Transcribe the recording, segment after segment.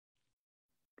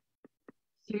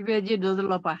Sylvia ji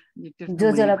Razopadhyay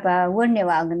Razopadhyay World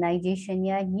Organization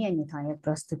ya ni thaya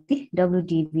prastuti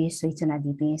WDB soichana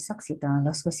dibe saksita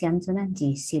lasko siamchana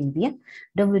ji Sylvia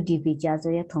WDB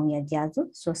jazo ya thongya jazo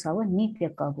sosawa nipya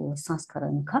kago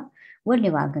sanskaran kha World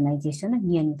Organization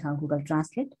ni thang Google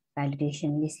Translate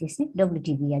validation list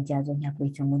WDB ya jazo nya koi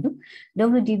chungudu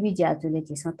WDB jazo le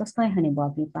ji sa taskai hane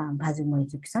babi pa bhazu moi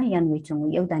juksa yan wi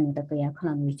chungu yaudani ta kaya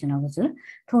khalan wi chuna guzul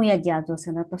thongya jazo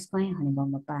sana taskai hane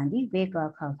bama pandi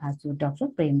veka kha bhazu Dr.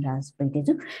 Prem Raj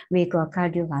Baidya veka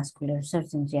cardiovascular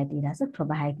surgeon jadi rasa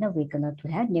provide na veka na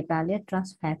thura Nepal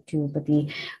transfectopathy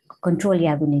control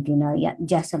yaguniti na ya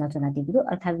jasana chana digu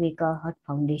artha veka heart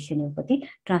foundation pati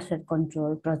transfer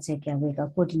control project ya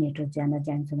veka coordinator jana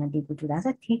janchana digu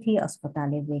rasa thi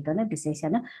अस्पतालले woken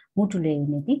विशेषण मुटुले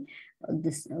unity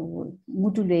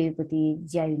मुटुले पति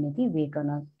ज्या unity woken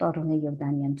तरुने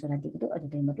योगदान यन्त्रणा दिएको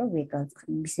अझै मतलब वेक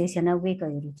विशेषण वेक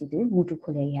रुचि they मुटु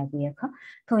खोले या गया ख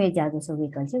थोय जादो सो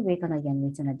वेकल चाहिँ वेकन ज्ञान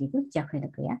विचना दिएको ज्याखैन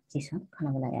गया जिसन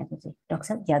खनाबला याको चाहिँ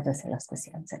डाक्टर ज्यादो सलसको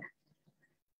सियान्चना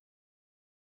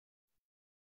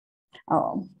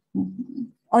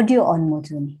अडियो अन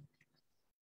मोजुनी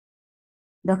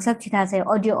डाक्टर छिता चाहिँ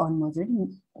audio on मोजुनी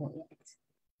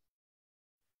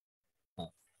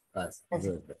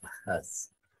Yes.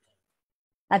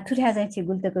 Atur has a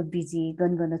chigulta busy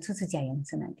gonna to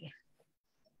giants and idea.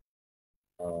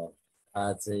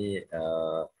 As a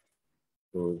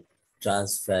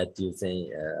trans fat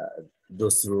using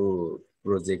those through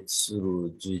projects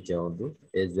through Srugeon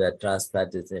is where trans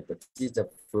fat is a particular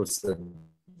person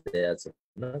there's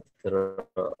not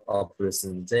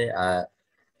operation say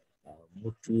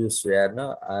mutu swearna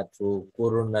to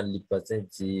corona lipase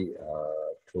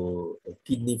to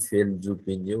kidney fail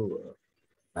jupinyo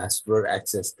vascular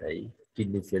access thai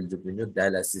kidney fail jupinyo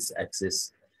dialysis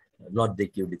access not the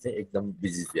cute ekdam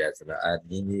busy jayasana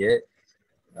nini e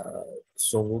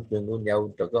songu pengu nyau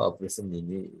taka operation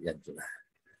nini yantuna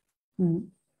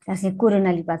kasi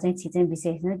corona lipa चाहिँ छिटै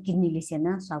विशेष न kidney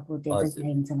लिसेना सापु देको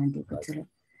चाहिँ जना दिएको छु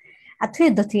अथवा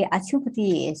दथे आछुपति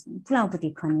पुलापति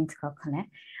खनि खखला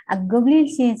आ गगलिल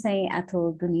चाहिँ आथो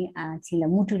दुनी छिला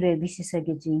मुटुले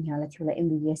विशेषज्ञ जिन हाला छुला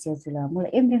एमबीबीएस या जुला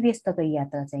मलाई एमबीबीएस तक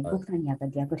यात्रा चाहिँ गुप्तन यात्रा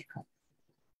दिएको थियो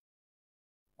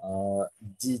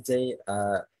जी चाहिँ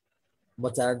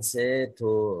मचानसे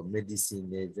थो मेडिसिन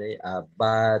चाहिँ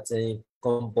बा चाहिँ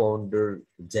कम्पाउन्डर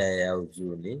जायाउ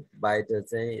जुनी बाइट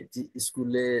चाहिँ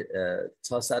स्कुलले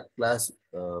 6-7 क्लास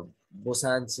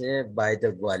बोसान से बाइट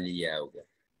ग्वालिया हो गया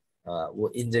वो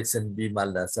इंजेक्शन भी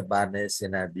मालदा सबाने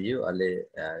सेना भी अले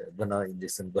गना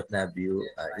इंजेक्शन गना भी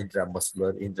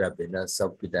intramuscular intravenous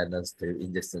subcutaneous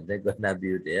injection they गना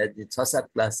भी दे 6-7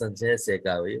 क्लास से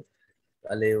सेका हुई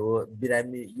अले वो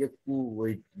बिरामी यकु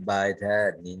वही बाइट है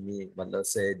नीनी मतलब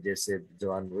से जैसे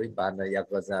जवान वही बाना या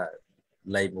कसा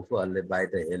लाइफ को अल्ले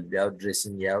बाइट हेल्प या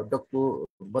ड्रेसिंग या डॉक्टर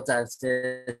बता से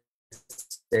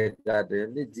सेका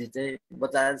दे जी चाहिँ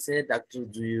बता से डॉक्टर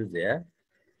जुयु दे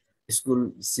स्कुल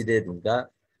सिधे ढुङ्गा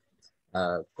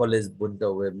कलेज बुन्ट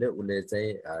वेबले उले चाहिँ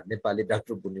नेपाली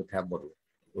डाक्टर बुन्यो खामहरु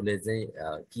उले चाहिँ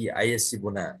कि आईएससी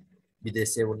बना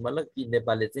विदेशी उनमला कि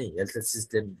नेपाली चाहिँ हेल्थ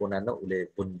सिस्टम बनान उले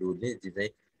बुन्डुले चाहिँ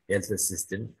हेल्थ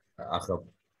सिस्टम आखा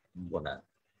बना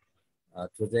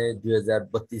त्यो चाहिँ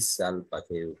 2032 साल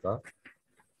पाके हो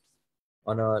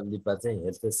अन लिपा चाहिँ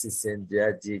हेल्थ सिस्टम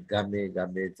जी गामे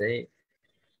गामे चाहिँ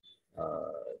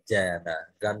ज्याना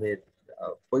गामे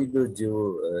पहिलो जो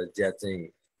ज्या चाहिँ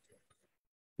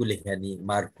कुलेखानी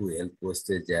मार्कु हेल्थ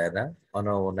पोस्ट ज्याना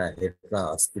अनवना हेल्थ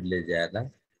हस्पिटल ज्याना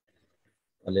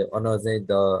अले अन चाहिँ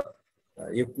द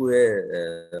यकुए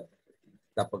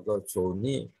तापको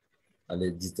छोनी अले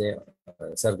जिते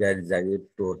सरकारी जागिर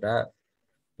टोटा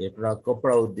हेटरा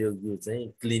कपडा उद्योग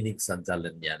चाहिँ क्लिनिक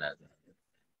सञ्चालन ज्याना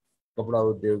कपडा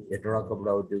उद्योग हेटरा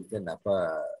कपडा उद्योग चाहिँ नापा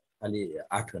अलि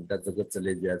 8 घण्टा जग्गा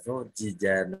चले जाछौ जी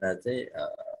ज्याना चाहिँ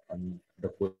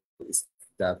दको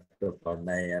स्टाफ तो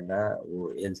पढ्ना याना वो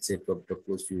हेल्थ चेकअप तो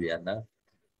कोसु याना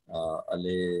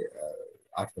अले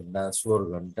 8 घण्टा 16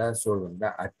 घण्टा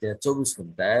 8 या 24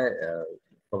 घण्टा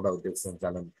कपडा उद्योग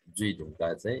सञ्चालन जुइ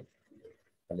ढुङ्गा चाहिँ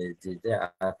अले चाहिँ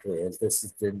आफ्नो हेल्थ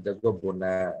सिस्टम जग्गा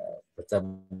बना बच्चा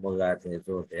मगा चाहिँ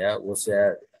जो थियो ओसा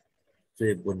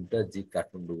चाहिँ बुन्ट जी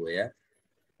काठमाडौँ गया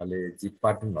अले जी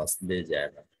पाटन हस्पिटल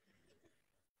जाएन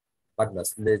पाटन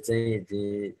हस्पिटल चाहिँ जी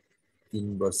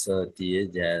 3 वर्ष दिए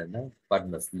जाएन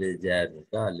पार्टनर्सले जाएन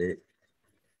काले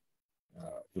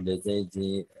उले चाहिँ जी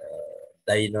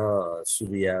दाइन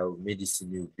सुरिया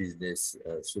मेडिसिन बिजनेस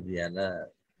सुरियाना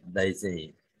दाइ चाहिँ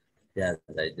त्यहाँ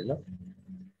जाइदिल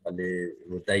अले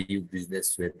दाइ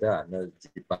बिजनेस वेता न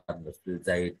जी पार्टनर्सले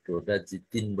जाइटोटा जी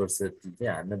 3 वर्ष चाहिँ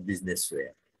हान बिजनेस वे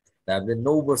हामीले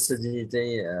 9 वर्ष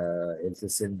चाहिँ हेल्थ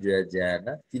सेन्टर जाएन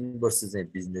 3 वर्ष चाहिँ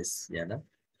बिजनेस याना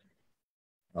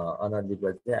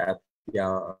अनादिपछि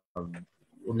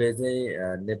उसले चाहिँ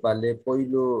नेपालले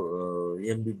पहिलो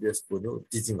एमबिबिएस पुग्यो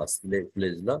टिचिङ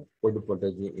कलेज ल पहिलोपल्ट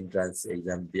चाहिँ इन्ट्रान्स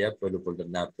एक्जाम दिए पहिलोपल्ट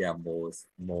नाप्या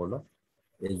मोल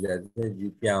एक्जाम चाहिँ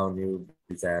प्याउने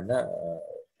बिचाना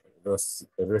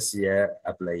रसिया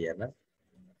अप्लाई याना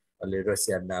अहिले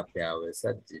रसिया नाप्या आएछ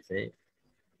चाहिँ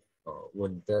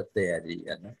वन्त तयारी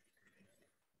याना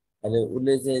अनि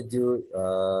उसले चाहिँ जो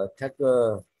ठ्याक्क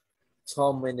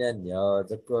 6 महिना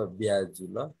जको ब्याजु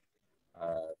ल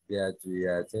ब्याजु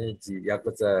या चाहिँ जी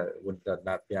याको चाहिँ वन्त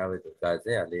नाप्या आएका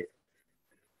चाहिँ अहिले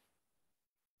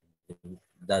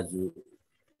दाजु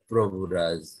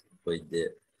प्रभुराज वैद्य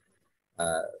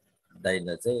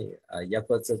दाइना चाहिँ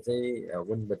याको चाहिँ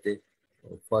वनबटे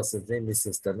फर्स्ट चाहिँ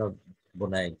मिसेस त न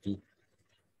बनाए कि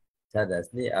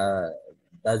साधासनी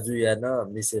दाजु या न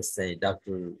मिसेस चाहिँ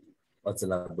डाक्टर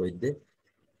अचला वैद्य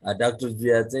डाक्टर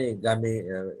जुया चाहिँ गामे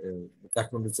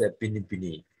काठमाडौँ चाहिँ पिनी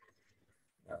पिनी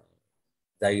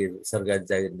जागिर सरकारी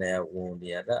जागिर नयाँ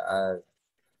हुने र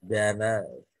बिहान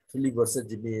ठुली वर्ष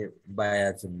जिमी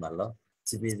बाया छुन् माल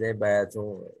छिपी चाहिँ बाया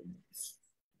छौँ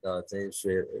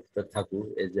चाहिँ ठाकु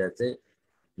एजा चाहिँ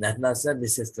नाच्ना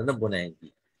मिसेस त न बनाएकी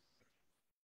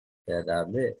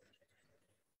त्यहाँले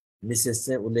मिसेस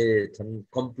चाहिँ उसले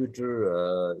कम्प्युटर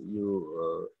यो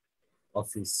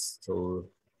अफिस छौ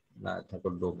ना ठाकु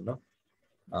लोग न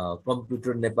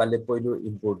कम्प्युटर नेपालले पहिलो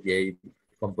इम्पोर्ट गए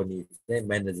कम्पनी चाहिँ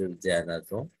म्यानेजर ज्याना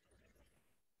छौँ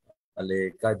अहिले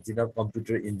काजिन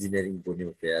कम्प्युटर इन्जिनियरिङ पनि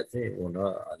उठ्या चाहिँ हुन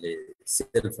अहिले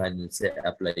सेल्फ फाइनेन्स चाहिँ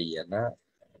एप्लाई याना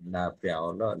ना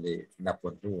प्याउन अहिले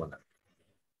नापन्नु हुन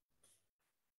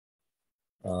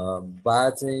बा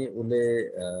चाहिँ उसले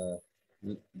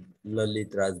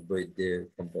ललित राज वैद्य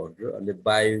कम्पाउन्डर अहिले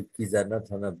बायो किजान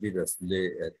थन बिरसले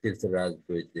तीर्थराज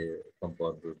वैद्य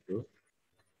कम्पाउन्डर थियो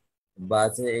बा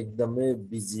चाहिँ एकदमै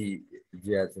बिजी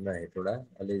जुया छ न हेटोडा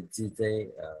अहिले जी चाहिँ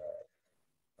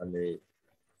अहिले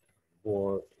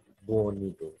बोनी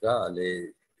ढोका अहिले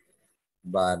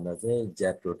बाह्र चाहिँ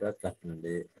ज्याटोटा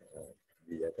काट्नुले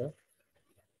दिएर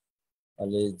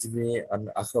अहिले जिम्मे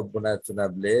आँखा बना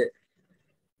चुनावले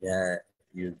यहाँ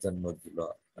यो जन्म जुल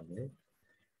अनि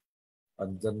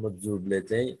जन्म जुबले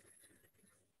चाहिँ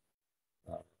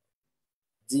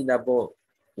जिन अब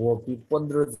वपि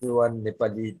 15 जवान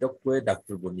नेपाली डक्कै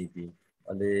डाक्टर बनिपि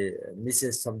अहिले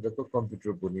मिसेस सम्झको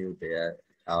कम्प्युटर बनि उठ्या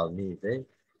आउने चाहिँ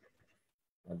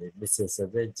अनि मिसेस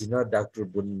चाहिँ जिन डाक्टर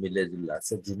बनि मिले जुल्ला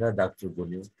छ जिन डाक्टर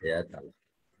बन्यो त्यहाँ डाल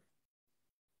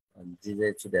अनि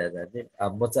जिजे छुट्या जाने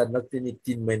अब मचा नक्तिनी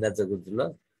 3 महिना जको जुल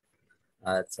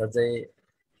छ चाहिँ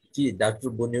कि डाक्टर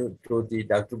बन्यो टोटी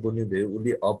डाक्टर बन्यो भयो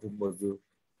उली अप मजु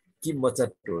कि मचा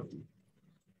टोटी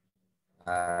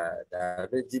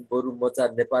जी बरु मचा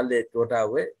नेपालले टोटा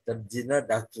हुए तर जिन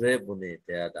डाक्टरै बने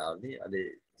त्यहाँ डाल्ने अलि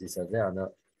जिसा चाहिँ अन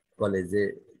कलेजे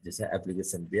जिसा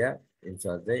एप्लिकेसन दिया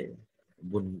इन्सा चाहिँ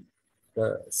बुन त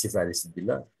सिफारिस दिल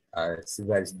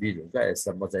सिफारिस बिल हुन्छ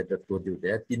यसमा मचाइ त टोटी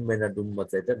हुँदैन 3 महिना डुम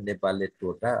मचाइ त नेपालले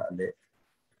टोटा अलि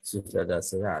सुस्ता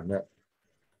दासरा हान्न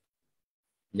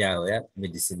ल्याया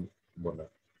मेडिसिन बन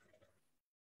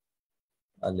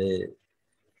अलि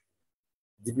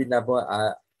दिबिना प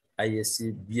आइएससी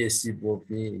बीएससी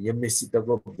बोपी एमएससी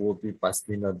तको बोपी पास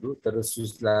दिन दु तर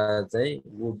सुस्ला चाहिँ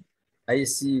वो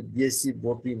आइएससी बीएससी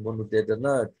बोपी मनुते त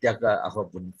न ट्याका आख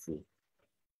बुन्फु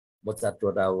बच्चा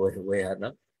टोटा वे हन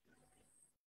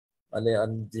अनि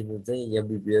अन्तिम चाहिँ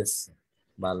एमबीबीएस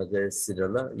मालके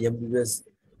सिरल एमबीबीएस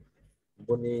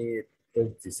पनि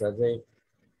दिशा चाहिँ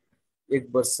 1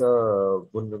 वर्ष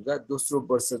बुन्नुका दोस्रो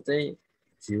वर्ष चाहिँ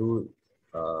जिउ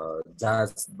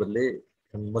जाँच बले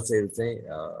मचाइ चाहिँ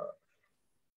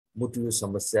मुटु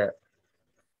समस्या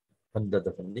खण्ड त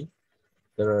पनि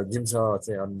तर जिमसँग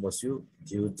चाहिँ अनमस्यु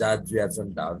जिउ जाँच जुया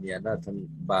छन् धाउनियाना थन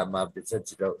बामा पिछ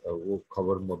छिटो वो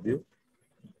खबर मब्यो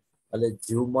अहिले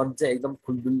जिउ मन चाहिँ एकदम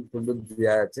खुल्दुल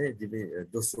जुया चाहिँ जिमी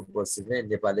दोस्रो वर्ष चाहिँ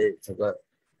नेपाली छक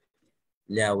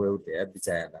ल्याउ उठ्या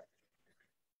बिचायना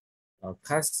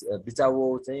खास बिचावो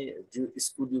चाहिँ जिउ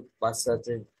स्कुल पास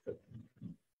चाहिँ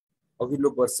अघिल्लो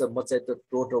वर्ष मचाइ त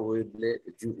टोटो वेले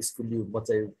जिउ स्कुल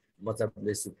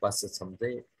मचाले सु पास छम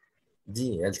चाहिँ जी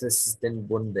हेल्थ असिस्टेन्ट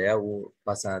बन दया वो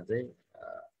पासा चाहिँ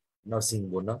नर्सिङ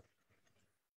बन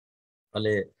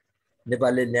अहिले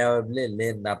नेपाली ल्याउले ले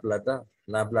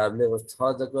नाप्लाले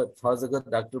 6 जग्गा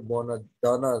डाक्टर बन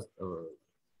दन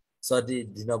सदी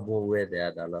दिन बो वे दया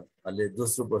दाल अहिले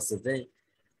दोस्रो वर्ष चाहिँ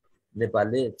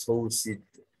नेपालले 6 सिट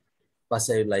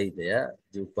पासाइ लाई दया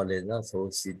जो कलेजमा 6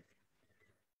 सिट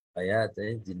आया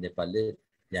चाहिँ जी नेपालले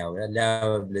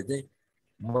ल्याउले चाहिँ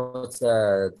मचा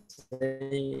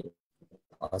चाहिँ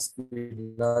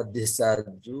हस्पिटल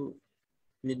डिस्चार्जु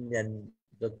पिन्यान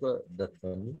जको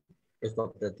दत्तनी एक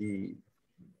हप्ताती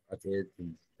अथे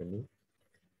पनि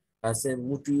आसे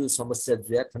मुटु समस्या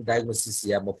जुया डायग्नोसिस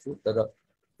या मफु तर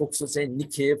फोक्सो चाहिँ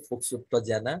निखे फोक्सो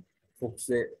तजना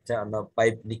फोक्सो चाहिँ अन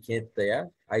पाइप निखे तया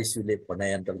आइसुले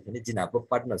बनायन्तल पनि जिनाको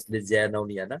पार्टनर्सले ज्या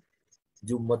नौनियाना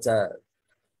जु मचा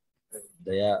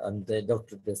दया अन्त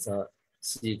डाक्टर देसा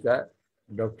सीका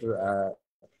डाक्टर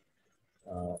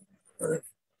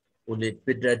उले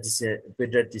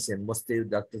पेडियाट्रिशियन मस्ते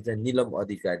डाक्टर चाहिँ नीलम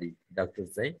अधिकारी डाक्टर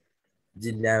चाहिँ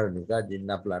जिल्लाहरूका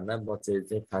जिल्ला प्लाना म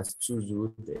चाहिँ खास चुजु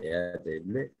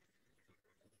धेरैले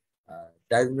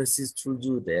डायग्नोसिस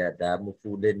चुजु धेरै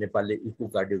मुफुले नेपाली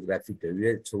इकोकार्डियोग्राफी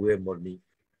धेरै छुवे मर्नी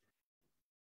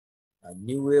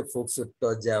न्युवे फोक्स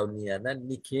तजाउनियाना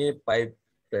निखे पाइप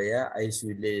तया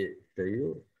आइसुले तयो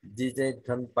जी चाहिँ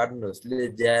थन पार्टनर्सले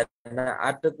ज्याना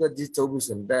आटक जी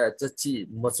 24 घण्टा चच्ची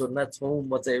मचोना छौ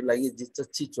मचाइ लागि जी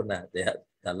चच्ची चोना देहा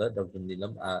थाल डाक्टर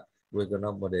नीलम वेगन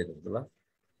मरेर होला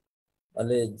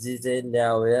अले जी चाहिँ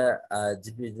ल्याउया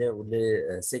जिपी चाहिँ उले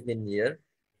सेकेन्ड इयर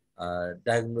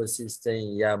डायग्नोसिस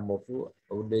चाहिँ या मफु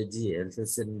उले जी हेल्थ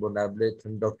सेन बनाबले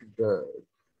थन डाक्टर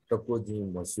तको जी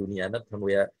मसुनियाना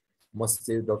थनया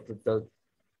मस्ते डाक्टर त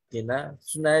केना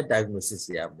सुनाय डायग्नोसिस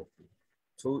या मफु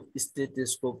छौ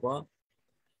स्टेथोस्कोप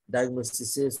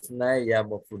डायग्नोसिस सुनाय या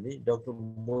मफु नि डाक्टर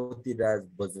मोतीराज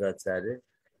बज्राचार्य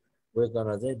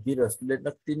वेकन चाहिँ बिरसले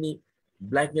नक्तिनी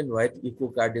black and white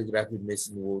echocardiography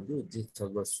machine वोडु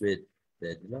जिसँग sweat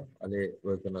हेर्दिन अनि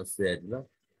वेकन स्वेट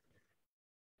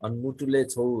अनमुटुले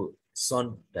छौ सन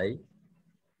दाइ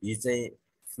हि चाहिँ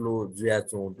फ्लो जुया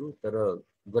चौडु तर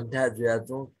गन्ठा जुया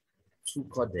चौ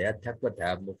सुख ध्या ठ्याक्क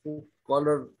ढा मफु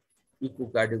कलर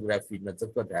इकोकार्डियोग्राफी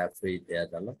नचक्क ढा फै ध्या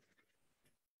दल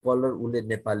कलर उले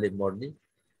नेपालले मर्नी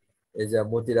एजा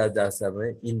मोतीराज दासामै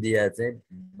इन्डिया चाहिँ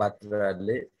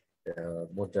बात्राले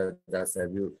मोटर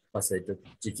दासाबु पसैत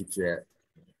चिचिचुया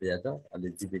या त अलि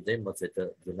जिपि चाहिँ मसैत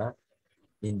जुना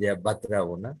इन्डिया बात्रा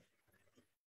हुना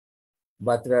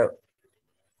बात्रा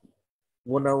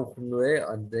वनाउ खुनुए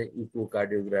अन्त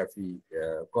इकोकार्डियोग्राफी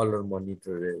कलर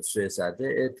मोनिटर स्वे साथे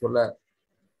ए थोला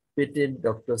पेटेन्ट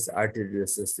डक्टर्स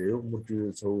आर्टेरियोसिस हो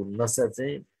मुटु छौ नसा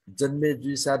चाहिँ जन्मे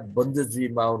जुइ साथ बन्द जुइ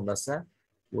माउ नसा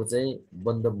वो चाहिँ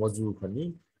बन्द मजु खनी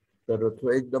तर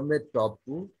थो एकदमै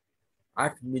टपको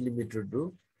 8 मिलिमिटर दु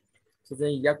so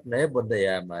चाहिँ याक नै बन्द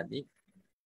या मानि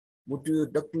मुटु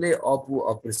डक्ले अपु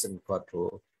अपरेसन कट हो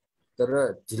तर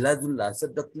जिल्ला जुल्ला छ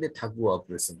डक्ले ठाकु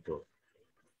अपरेसन हो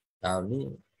ताउनी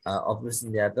अपरेसन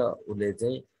या त उले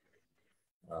चाहिँ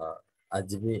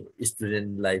आजमी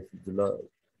स्टुडेन्ट लाइफ जुल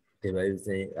तेबाइ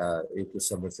चाहिँ एक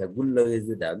समस्या गुल लगे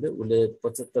जु दाले उले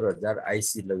 75000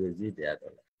 आईसी लगे जु द्या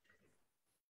दल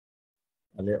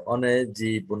अनि अने जी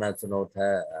बुना चुनाउ था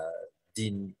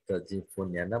दिन त जी फोन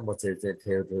याना म चाहिँ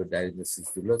थियो डायग्नोसिस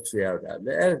जुल छुया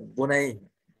दाले ए बुनाइ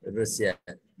रसिया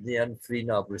जी अन फ्री न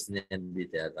अपरेसन एन बि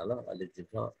द्या दल अलि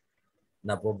चाहिँ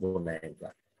नपो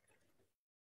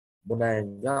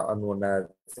बनाएगा अनुना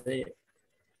चाहिँ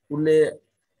उले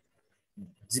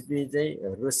जिपी चाहिँ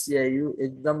रसिया यु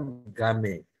एकदम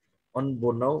गामे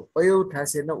अनबोनाउ पयो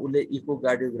ठासेन उले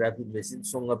इकोकार्डियोग्राफी मेसिन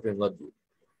सँग पेगदु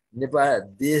नेपाल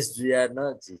देश जुया न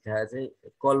झिठा चाहिँ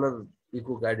कलर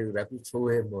इकोकार्डियोग्राफी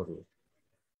छौहे मरु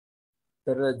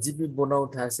तर जिपी बनाउ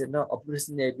ठासेन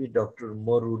अपरेसन एपी डाक्टर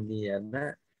मरुनियाना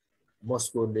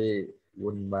मस्कोले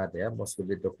वनमा दया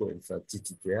मस्कोले डको इन्फा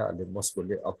चिचिया अले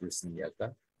मस्कोले अपरेसन याका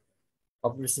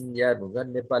अपरेसन या ढुङ्गा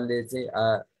नेपालले चाहिँ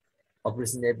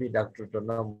अपरेसन एपी डाक्टर त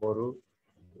नमरु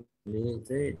नि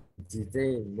चाहिँ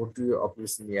मुटु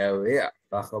अपरेसन या हे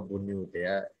आख बुन्यु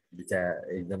त्या बिचा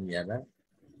एकदम याना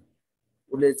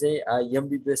उले चाहिँ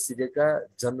एमबीबीएस सिरेका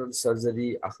जनरल सर्जरी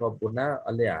आख बुना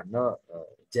अले हान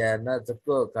ज्याना जक्क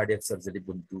कार्डियक सर्जरी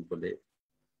बुन्टु बोले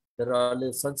तर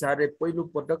अले संसारले पहिलो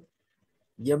पटक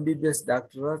एमबीबीएस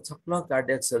डाक्टर छक्ल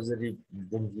कार्डियक सर्जरी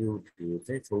बुन्यु थियो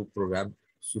चाहिँ छौ प्रोग्राम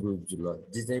सुरु जुल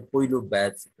जी चाहिँ पहिलो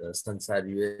ब्याच संसार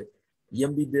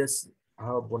एमबीबीएस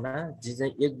बुना जी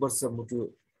चाहिँ 1 वर्ष मुटु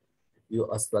यो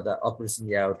अस्पताल अपरेसन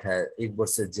या उठा 1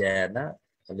 वर्ष ज्याना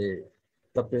अनि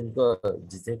तपाईको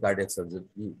जी चाहिँ कार्डियक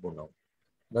सर्जरी बनाउ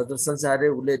नत्र संसारले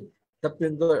उले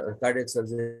तपाईको कार्डियक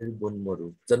सर्जरी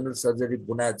बोनमरु जनरल सर्जरी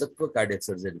बुना जक्क कार्डियक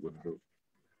सर्जरी बोन्नु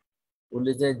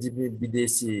उले चाहिँ जिपी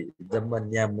विदेशी जम्मा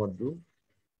न्यामदु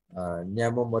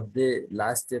न्यामो मध्ये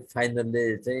लास्ट फाइनलले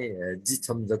चाहिँ जी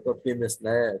छमजक पेमेस न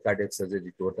कार्डियक सर्जरी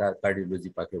टोटा कार्डियोलोजी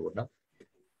पाके होना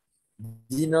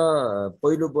जिन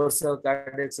पहिलो वर्ष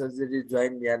कार्डियक सर्जरी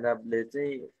जोइन यानाले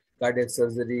चाहिँ कार्डियक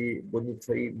सर्जरी बोनी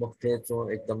थई मख्थे चो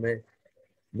एकदमै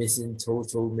मेसिन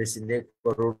छौ machine 1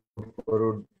 crore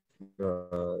crore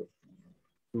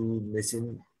to machine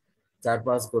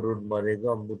 4-5 crore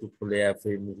मरेको मुटु खुले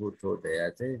आफै मुखु थोदया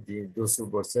चाहिँ जी दोस्रो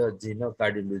वर्ष जिन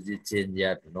कार्डियोलोजी चेन्ज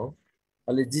याद नो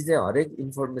अलि जी चाहिँ हरेक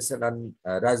इन्फर्मेसन अन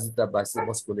राजदूतावासी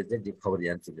मस्कोले चाहिँ जी खबर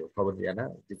यान चुल्यो खबर याना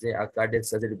जी चाहिँ आ कार्डियक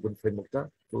सर्जरी बुन फे मुक्त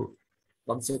तो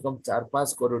कम से कम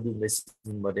 4-5 करोड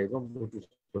मेसिन मरेको मुटु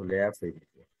खुले आफै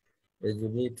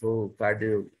एजुनी थो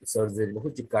कार्डियो सर्जरी मुखु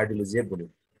जी कार्डियोलोजी बुन्यो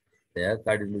त्या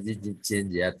कार्डियोलोजी जी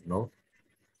चेन्ज याद नो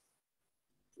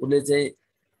उले चाहिँ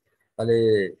अलि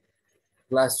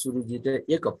क्लास सुरु जिते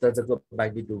 1 हप्ता जको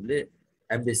बाँकी डुबले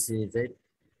एम्बेसी चाहिँ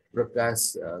प्रकाश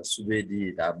सुवेदी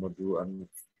धामदु अनि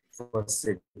first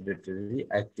secretary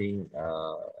acting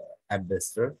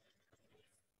ambassador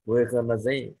woken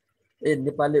चाहिँ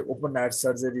नेपाली ओपन हार्ट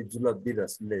सर्जरी जुल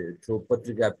बिरसले थो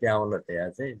पत्रिका प्याउल त्यहाँ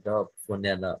चाहिँ द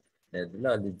फोन्यान हेर्दिन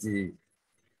अलि जी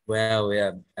वया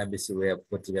एम्बेसी वया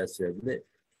पत्रिका सुवेले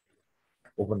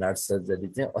ओपन हार्ट सर्जरी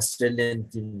चाहिँ अस्ट्रेलियन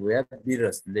टिम वया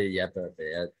बिरसले या त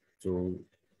त्यहाँ जो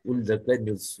उल्लेखै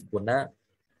न्युज पुना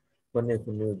पनि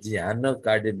कुनै जी हान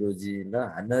कार्डियोलोजी न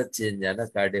हान चेन्ज याना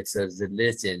कार्डियक सर्जरीले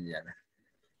चेन्ज याना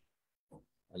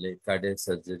अहिले कार्डियक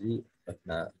सर्जरी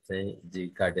अपना चाहिँ जी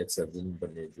कार्डियक सर्जन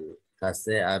भन्ने जो खास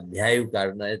चाहिँ भ्यायु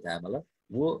कारण है थाहा मलाई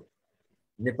वो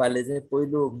नेपालले चाहिँ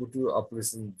पहिलो मुटु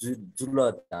अपरेसन जुल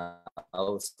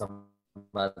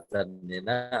समाचार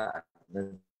नेना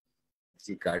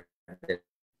जी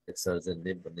कार्डियक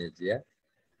सर्जनले भन्ने जिया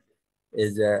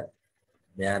एज अ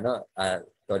न्यानो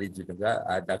तरी जुनुका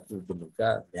डाक्टर बुनुका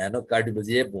न्यानो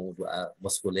कार्डियोलोजी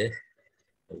मस्कोले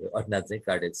अट्ना चाहिँ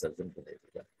कार्डियक सर्जन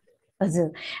भनेको हजुर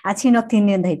आछि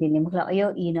नक्तिने धैदिने मुखला अयो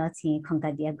इन छि खंका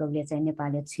दिया गबले चाहिँ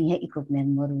नेपालले छिया इक्विपमेन्ट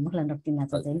मरु मुखला नक्तिना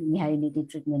चाहिँ निहारिलिटी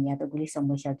ट्रिटमेन्ट या त गुली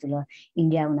समस्या जुल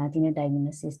इन्डिया उना तिने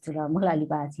डायग्नोसिस जुल मुखला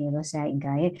लिपा छि रसिया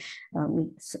इन्काए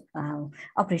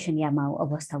अपरेसन या माउ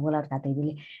अवस्था बोला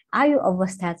काटेले आयो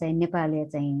अवस्था चाहिँ नेपालले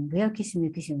चाहिँ भयो किसिम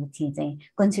छि चाहिँ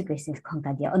कन्सिक्वेन्सेस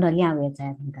खंका दिया अनलिया वे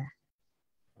चाहिँ खंका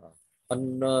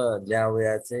अन्न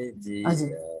ल्यावया चाहिँ जी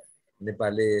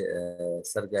नेपाली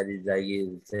सरकारी जागिर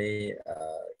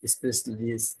चाहिँ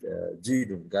स्पेशलिस्ट जी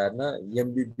ढुङ्गा न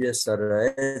एमबीबीएस सर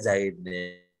जागिर ने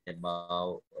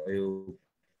यो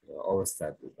अवस्था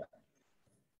दुगा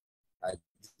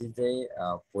चाहिँ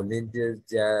भोलिन्टियर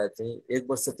ज्या चाहिँ 1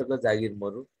 वर्ष तक जागिर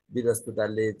मरु वीर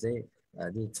अस्पतालले चाहिँ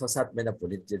अनि 6-7 महिना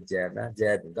भोलिन्टियर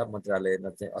ज्या ढुङ्गा मन्त्रालय न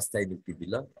चाहिँ अस्थायी नियुक्ति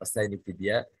दिल अस्थायी नियुक्ति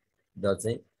दिया द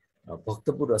चाहिँ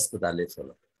भक्तपुर अस्पतालले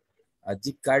छोल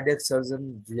जी कार्डियक सर्जन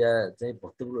जिया चाहिँ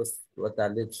भक्तपुर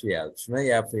अस्पतालले छुया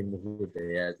या फे मुखु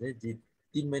या चाहिँ जी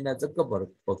 3 महिना जक्क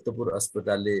भक्तपुर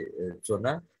अस्पतालले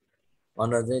चोना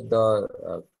अन चाहिँ द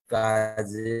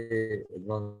काजे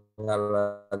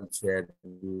गंगालाल छुया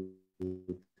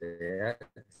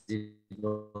जी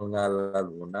गंगालाल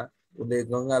हुना उले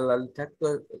गंगालाल ठ्याक्क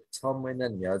 6 महिना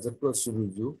न्याजको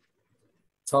सुरुजु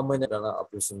 6 महिना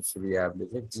अपरेसन सुरु याबले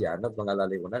चाहिँ जी हान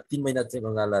गंगालालले हुना 3 महिना चाहिँ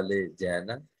गंगालालले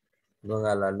ज्याना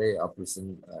गंगालालले अपरेसन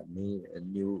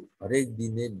न्यू हरेक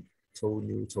दिने छौ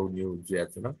न्यू जुया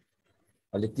छ न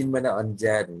अलि 3 महिना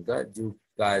अन्ज्यार हुन्छ जु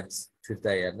काज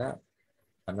फिर्ता याना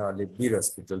अनि अलि वीर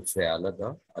हस्पिटल छयाला त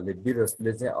अलि वीर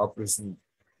हस्पिटलले चाहिँ अपरेसन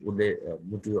उले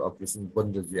मुटु अपरेसन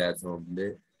बन्द जुया छ उले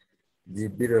जी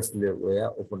वीर हस्पिटलले वया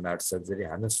ओपन हार्ट सर्जरी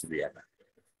हान सुरु याना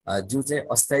जो चाहिँ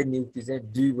अस्थायी नियुक्ति चाहिँ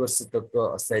 2 वर्ष तक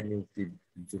अस्थायी नियुक्ति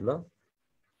जुल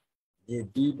ये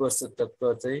 2 वर्ष तक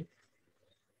चाहिँ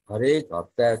हरेक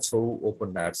हप्ता छौ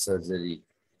ओपन हार्ट सर्जरी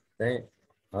चाहिँ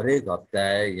हरेक हप्ता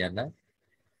याना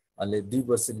अलि 2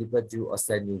 वर्ष लिपा जो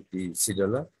अस्थायी नियुक्ति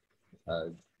सिडल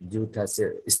जो थासे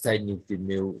स्थायी नियुक्ति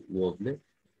मेउ वोबले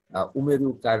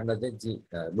उमेरु कारण चाहिँ जी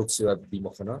लोकसेवा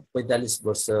विमुखन 45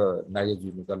 वर्ष नागे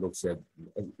जुनुका लोकसेवा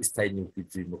स्थायी नियुक्ति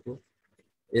जुमुको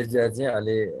एजा चाहिँ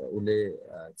अलि उले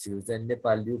छिउ चाहिँ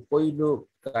नेपाली पहिलो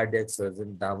कार्डियक सर्जन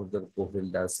दामोदर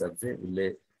पोखरेल दास सर चाहिँ उले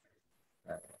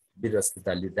वीर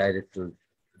अस्पताल डाइरेक्टर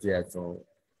जिया छौ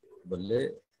बोले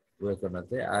वेकन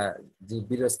चाहिँ जी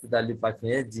वीर अस्पताल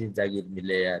पाखे जी जागिर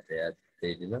मिलेया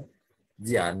त्यही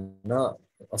जी हान्न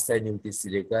अस्थायी नियुक्ति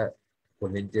सिरेका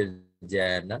भोलिन्टियर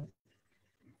ज्याना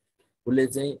उले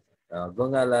चाहिँ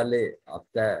गंगालाले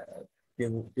हप्ता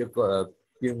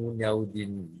पिङु न्याउ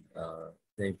दिन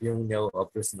चाहिँ पिङु न्याउ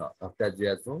अपरेसन हप्ता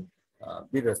ज्या छौ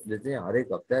वीरहरुले चाहिँ हरेक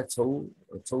हप्ता छौ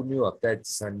न्यू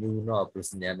हप्ता न्यू न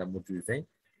अपरेसन याना मुटु चाहिँ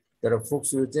तर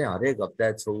फोक्सु चाहिँ हरेक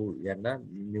हप्ता छौ याना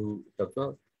न्यू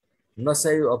तक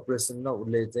नसाई अपरेसन न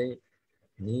उले चाहिँ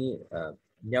नि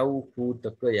न्याउ फु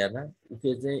तक याना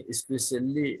उके चाहिँ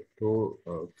स्पेशली तो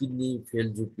किडनी फेल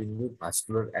जुपिनु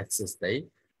भास्कुलर एक्सेस चाहिँ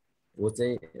वो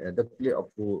चाहिँ डक्ले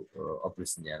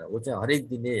अपरेसन याना वो चाहिँ हरेक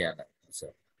दिने याना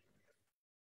छ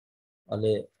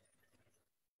अनि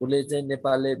उले चाहिँ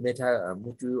नेपालले मेठा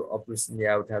मुटु अपरेसन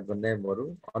या उठा गर्ने मरु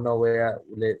अनवया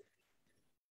उले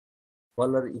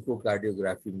कलर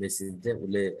इकोकार्डियोग्राफी मेसिन चाहिँ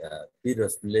उले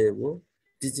पिरसले वो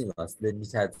टिचिङ हस्पिटल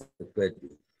निशा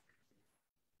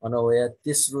अनवया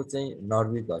तेस्रो चाहिँ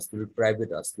नर्विक हस्पिटल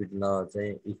प्राइभेट हस्पिटल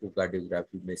चाहिँ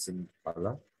इकोकार्डियोग्राफी मेसिन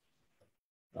होला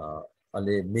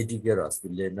अहिले मेडिकेयर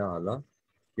हस्पिटलले न होला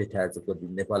पेठा चाहिँ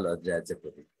नेपाल राज्यको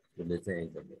उसले चाहिँ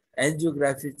एकदमै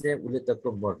एन्जियोग्राफी चाहिँ उसले तक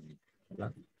मर्ने होला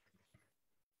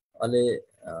अहिले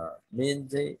मेन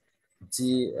चाहिँ जी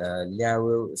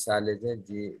ल्याउ साले चाहिँ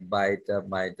जी बाइट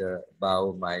माइट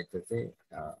बाउ माइट चाहिँ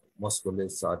मस्कोले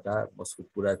सटा मस्को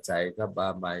पुरा चाहिएका बा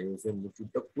मायु चाहिँ मुटु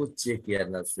टक्को चेक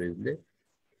हेर्न सोइले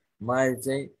मायु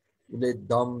चाहिँ उसले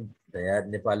दम धया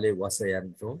नेपालले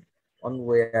वसयान्छौँ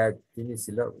अनवया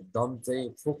तिनीसिल दम चाहिँ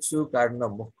फोक्सु काट्न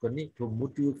मखनी ठो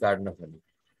मुटु काट्न पनि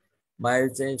मायु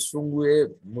चाहिँ सुङ्गुए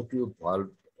मुटु भल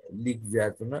लिक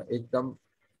जातुन एकदम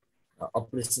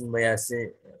अपरेसन मया से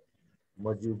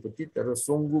मजुपति तर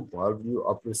सोङ्गु भल यु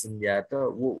अपरेसन या त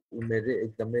वो उमेरे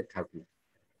एकदमै ठाकु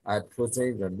ठो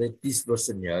चाहिँ झन्डै 30 वर्ष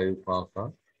न्यायो क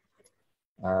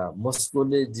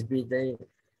मस्कोले जिपी चाहिँ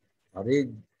हरेक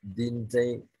दिन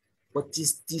चाहिँ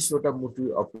 25-30 वटा मुटु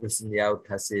अपरेसन या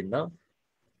उठासे न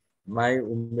माई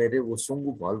उमेरे वो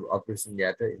सोङ्गु भल अपरेसन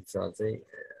या त चाहिँ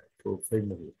ठो फैम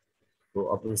हो तो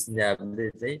अपरेसन याले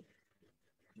चाहिँ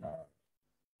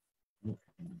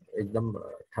एकदम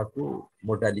ठाकु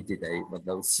मोर्टालिटी दाइ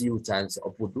मतलब सिउ चान्स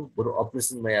अपुटु बरु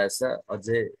अपरेसन मयासा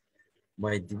अझै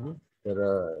मैदिनी तर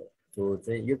त्यो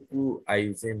चाहिँ यकु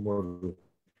आयु चाहिँ मरु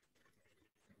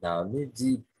नाले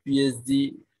जी पीएचडी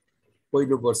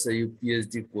पहिलो वर्ष यो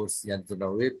पीएचडी कोर्स यान्त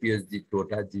नहुए पीएचडी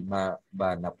टोटा जिमा बा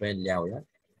नपै ल्याउया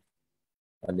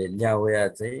अनि ल्याउया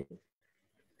चाहिँ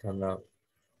थन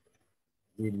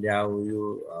जी ल्याउ यो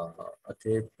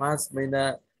अथे 5 महिना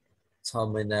 6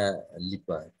 महिना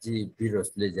लिपा जी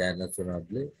भिरसले जान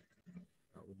चुनावले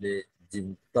उले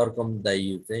जिम तर्कम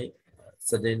दाइयो चाहिँ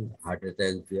सडन हार्ट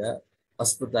अट्याक थियो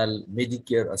अस्पताल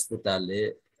मेडिकेयर अस्पतालले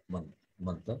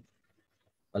मन्त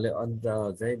अहिले अन्त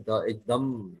चाहिँ त एकदम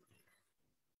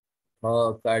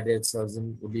कार्डियक सर्जन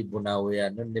उली बनाउया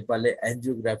न नेपालले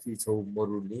एन्जियोग्राफी छौ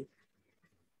मरुनी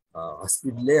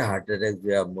हस्पिटलले हार्ट अट्याक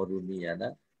भयो मरुनी याना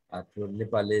आफ्नो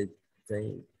नेपालले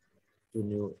चाहिँ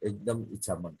चुन्यो एकदम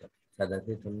इच्छा मन्त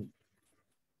साथै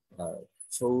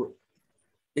छौ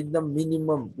एकदम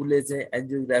मिनिमम उले चाहिँ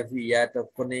एन्जियोग्राफी या त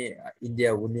कुनै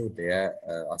इन्डिया हुने हुँदा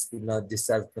हस्पिटल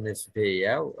डिस्चार्ज कुनै सुटे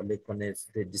या अनि कुनै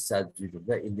सुटे डिस्चार्ज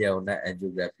जुगा इन्डिया हुना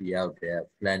एन्जियोग्राफी या हुँदा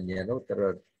प्लान यानो तर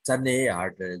चन्ने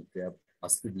हार्ट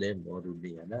हस्पिटलले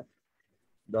मरुनी हैन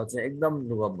द चाहिँ एकदम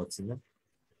नुगम बच्चिन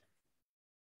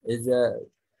एज अ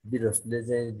बिरसले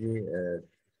चाहिँ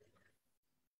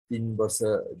 3 वर्ष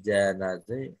ज्याना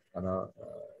चाहिँ अन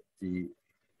ती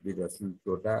बिरसल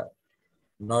टोटा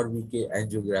नर्विके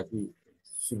एन्जियोग्राफी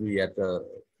सुरु या त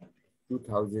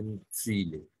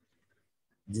 2003 ले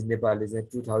जिन नेपालले चाहिँ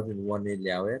 2001 ले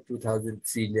ल्यायो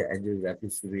 2003 ले एन्जियोग्राफी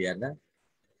सुरु याना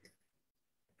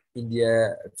इन्डिया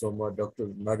चोमा डाक्टर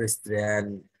नरेश त्र्यान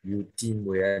यो टिम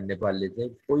होया नेपालले चाहिँ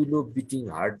पहिलो बिटिङ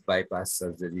हार्ट बाइपास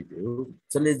सर्जरी थियो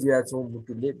चले जिया छौ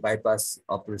मुटुले बाइपास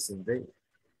अपरेसन चाहिँ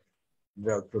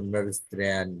डाक्टर नरेश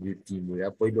त्र्यान यो टिम होया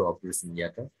पहिलो अपरेसन या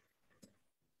त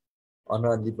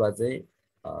अनलिपा चाहिँ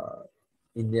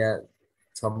इन्डिया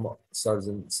छम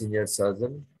सर्जन सिनियर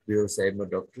सर्जन व्यवसायमा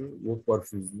डाक्टर वो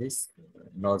परफ्युजनिस्ट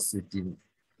नर्स टिम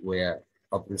होया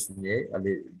अपरेसन है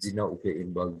अलि जिन उके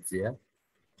इन्भल्भ जिया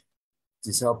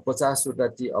जिस 50 वटा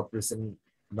टी अपरेसन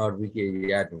नर्विके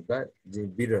याद हुँदा जे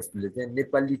बिरसले चाहिँ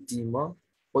नेपाली टिममा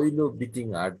पहिलो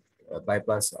बिटिङ हार्ट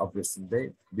बाइपास अपरेसन चाहिँ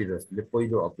बिरसले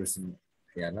पहिलो अपरेसन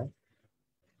याना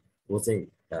हो चाहिँ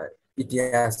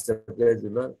इतिहास जग्गा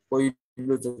जुल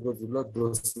पहिलो जग्गा जुल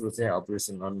दोस्रो चाहिँ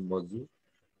अपरेसन अन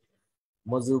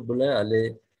मजु बुले अले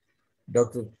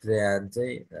डाक्टर त्र्यान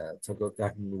चाहिँ छको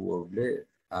काठमाडौँले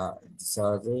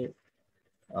चाहिँ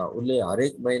उले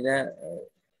हरेक महिना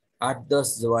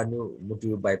 8-10 जवानी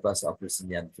मुटु बाइपास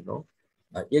अपरेसन यान चुनो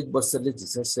 1 वर्षले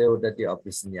जिस 100 वटा टी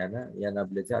अपरेसन याना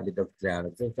यानाले चाहिँ अलि डाक्टर त्र्यान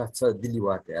चाहिँ काछ दिल्ली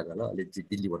वाट याला अलि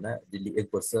दिल्ली वना दिल्ली 1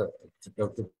 वर्ष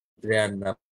डाक्टर त्र्यान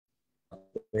ना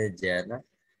ज्याना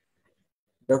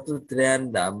डाक्टर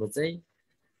त्र्यान धाम चाहिँ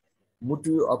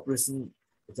मुटु अपरेसन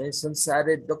चाहिँ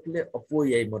संसारै डक्टरले अपो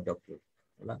यही म डाक्टर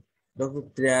होला डाक्टर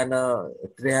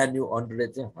त्र्यान्यु अन्डरले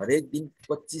चाहिँ हरेक दिन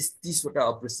 25-30 वटा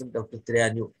अपरेसन डाक्टर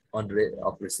त्र्यान्यु अन्डर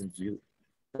अपरेसन थियो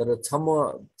तर छम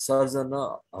सर्जन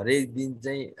हरेक दिन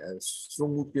चाहिँ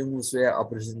सुङ्गु पेङ्गु सोया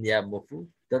अपरेसन या मफु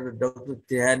तर डाक्टर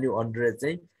त्र्यान्यु अन्डर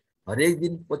चाहिँ हरेक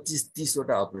दिन 25-30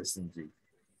 वटा अपरेसन थियो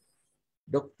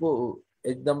डक्को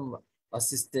एकदम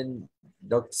असिस्टेन्ट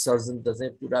डक्टर सर्जन त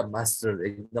चाहिँ पुरा मास्टर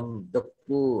एकदम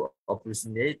डक्को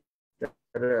अपरेसन है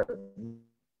तर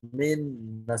मेन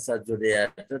नसा जोडिया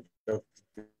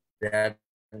डक्टर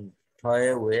ठय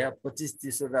हुए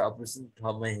 25-30 वटा अपरेसन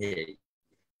ठमै है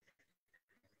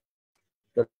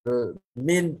तर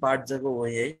मेन पार्ट जगह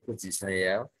वही है कुछ है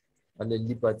यार अनि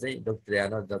लिपा चाहिँ डक्टर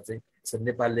याना द चाहिँ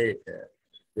नेपालले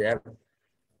यार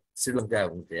श्रीलङ्का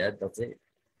हुन्थ्यो यार द चाहिँ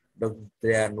डक्टर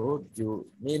यानो जो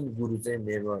मेन गुरु चाहिँ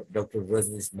मेरो डक्टर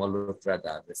रजनीश मल्होत्रा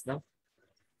दास न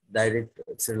डाइरेक्ट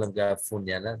श्रीलङ्का फोन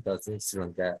याना द चाहिँ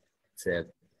श्रीलङ्का से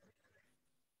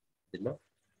दिलो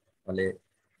अनि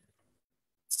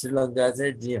श्रीलङ्का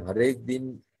चाहिँ जी हरेक दिन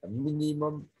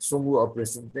मिनिमम सोमु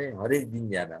अपरेसन चाहिँ हरेक दिन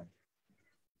याना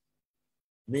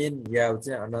मेन या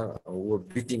चाहिँ अन वो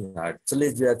बिटिङ हार्ट चले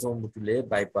जुया चाहिँ मुटुले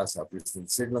बाइपास अपरेसन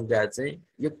श्रीलङ्का चाहिँ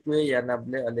यक्वे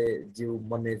यानाले अले जिउ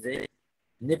मने चाहिँ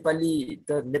नेपाली त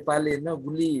नेपाली न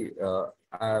गुली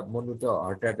मनु त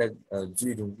हार्ट अट्याक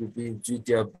जुइ ढुङ्कु पि जुइ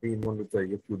ट्यापि मनु त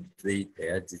यक्कु दै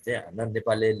थया चाहिँ हाना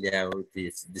नेपाली ल्यायो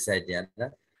त्यस डिसाइड याना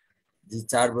जी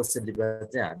 4 वर्ष लिबा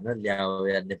चाहिँ हाना ल्यायो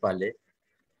या नेपाली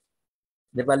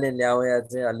ल्यायो या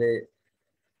चाहिँ अले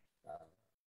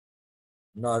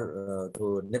तो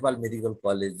नेपाल मेडिकल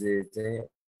कलेज चाहिँ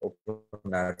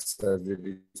ओपन हार्ट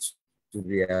सर्जरी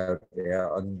सुर्या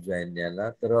अनजाइन याला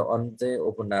तर अन चाहिँ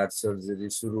ओपन हार्ट सर्जरी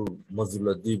सुरु मजुल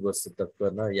 2 वर्ष तक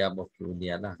न या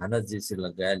मकुनियाना हाना जी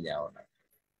श्रीलङ्का ल्याउना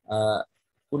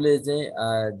उले चाहिँ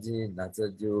जी नाच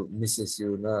जो मिसेस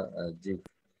यु न जी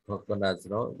खकनाच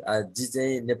न जी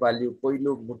चाहिँ नेपाली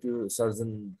पहिलो मुटु सर्जन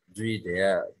जुइ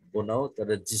धेया बनाऊ तर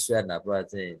जिस्वा नापा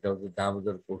चाहिँ डाक्टर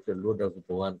दामोदर पोखरेल लो डाक्टर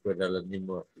भगवान कोइराला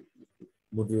निम्बो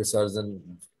मुटु सर्जन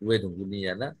वे ढुङ्गुनी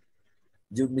याना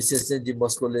जो मिसेस चाहिँ जी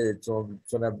मस्कोले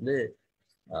चुनावले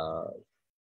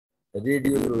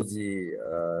radiology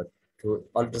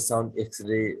ultrasound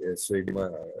x-ray सोइमा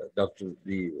doctor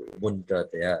be monitor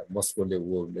त्यहाँ मस्कोले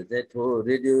वोले चाहिँ थो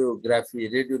रेडियोग्राफी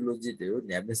रेडियोलोजी थियो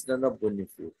न्यामेस न बोल्ने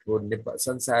थियो थो नेपाल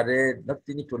संसारे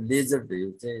नतिनी थो लेजर थियो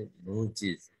चाहिँ नु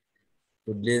चीज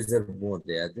तो लेजर बोर्ड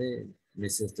है आते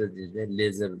मिसेस जी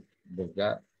लेजर बोका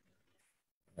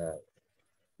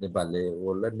नेपाली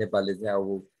बोला नेपाली चाहिँ अब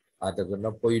आता गर्न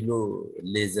पहिलो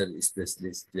लेजर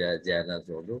स्पेशलिस्ट ज्याना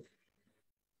जोडो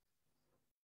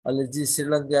अहिले जी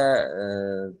श्रीलङ्का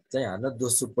चाहिँ हान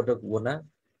दोस्रो पटक वना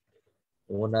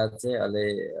चाहिँ अहिले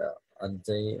अनि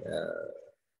चाहिँ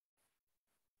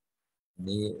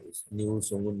न्यू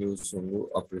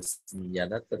अपरेसन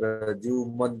याना तर जो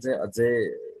मन चाहिँ अझै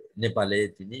नेपाली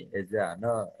तिनी एज हान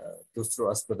दोस्रो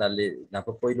अस्पतालले नाप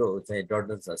पहिलो चाहिँ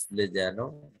डर्डन्स हस्पिटलले जानो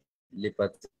लेपा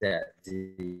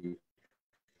चाहिँ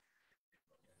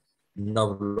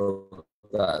नवलोले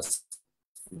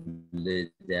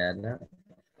जाना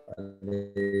अनि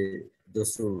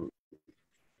दोस्रो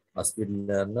हस्पिटल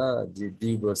न जी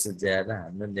 2 वर्ष जाना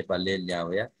हाम्रो नेपालले ल्यायो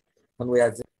या अनि या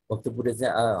भक्तपुरे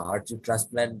चाहिँ हार्ट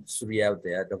ट्रान्सप्लान्ट सुरु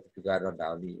आउँथ्यो या डक्टर कारण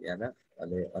धाउनी याना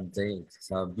अनि चाहिँ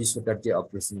 20 वटा चाहिँ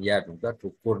अपरेसन याद हुन्छ ठो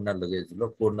कोरोना लगे जुल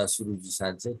कोरोना सुरु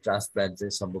जुसान चाहिँ ट्रान्सप्लान्ट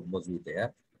चाहिँ सम्भव मौजूद है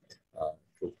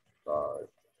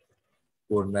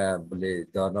कोरोना बोले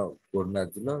दन कोरोना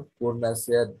जुल कोरोना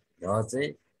से चाहिँ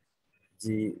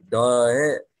जी द है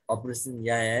अपरेसन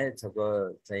यहाँ है छक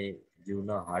चाहिँ जिउन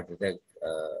हार्ट अट्याक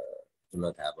जुल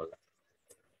थाहा बोला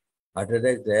हार्ट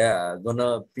अट्याक गन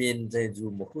पेन चाहिँ जु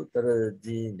मखु तर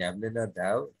जी हामीले न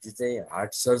थाहा जी चाहिँ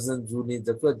हार्ट सर्जन जु नि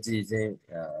जको जी चाहिँ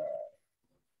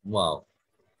म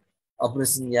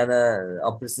अपरेसन याना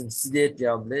अपरेसन सिधे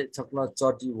ट्यामले छक्न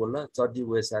चटी बोल्न चटी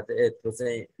वे साथै त्यो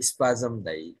चाहिँ स्पाजम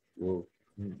दाइ हो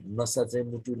नसा चाहिँ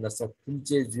मुटु नसा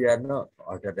कुन्चे जुया न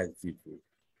हार्ट अट्याक जिउ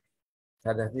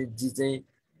साथै जी चाहिँ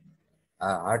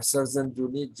हार्ट सर्जन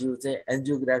जुनी जिउ चाहिँ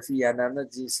एन्जियोग्राफी याना न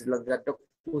जी श्रीलङ्का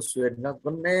टक्को स्वेट न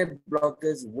कुनै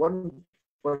ब्लकेज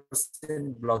 1%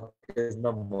 ब्लकेज न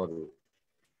मरु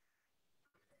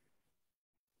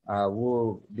वो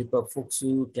लिपा फोक्सु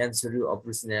क्यान्सर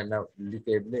अपरेसन याना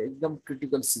लिकेबले एकदम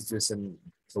क्रिटिकल सिचुएसन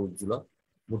छ जुल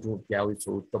मुटु प्याउ छ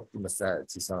टप्पु नसा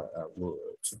छिसा वो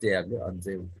छुटे हामीले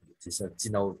अन्जे छिसा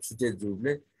चिनाउ छुटे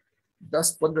जुले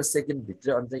 10-15 सेकेन्ड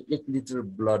भित्र अन्त 1 लिटर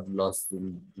ब्लड लस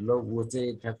ल वो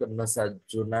चाहिँ ठ्याक्क नसा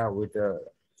जोना विथ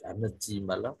हान्न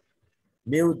चिमाला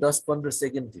मेउ 10-15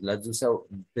 सेकेन्ड ढिला जुसा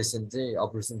पेसेन्ट चाहिँ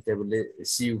अपरेसन टेबलले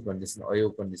सियु कन्डिसन अयो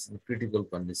कन्डिसन क्रिटिकल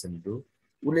कन्डिसन टु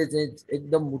उले चाहिँ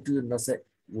एकदम मुटु नसा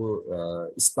वो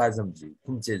स्पाजम जी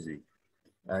खुम्चे जी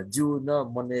जिउ न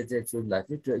मने चाहिँ चुल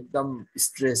लाग्थ्यो त्यो एकदम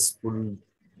स्ट्रेसफुल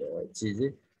चिज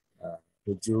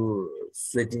जो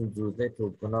स्वेटिङ जो चाहिँ त्यो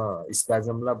कन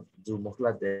स्पाजमला जो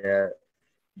मखला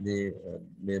ने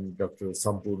मेन डक्टर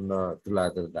सम्पूर्ण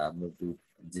तुलादर धामु जो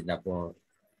जिनाको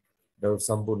द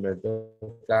सम्पूर्ण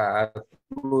का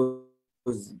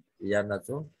क्लोज याना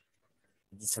छ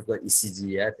जिसको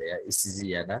इसीजी या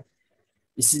इसीजी याना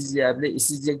इसीजी आपले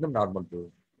इसीजी एकदम नर्मल हो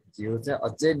जियो चाहिँ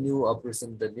अझै न्यू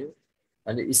अपरेसन त न्यू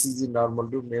अनि इसीजी नर्मल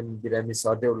रु मेम बिरामी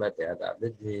सडेउला त्यहाँ आपले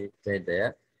चाहिँ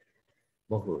त्यहाँ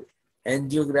मको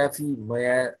एन्जियोग्राफी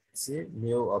मया से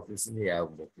न्यू अपरेसन या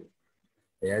मको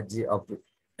या जी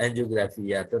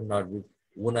एन्जियोग्राफी या त नर्भिक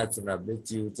उना चुनावले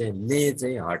जिउ चाहिँ ले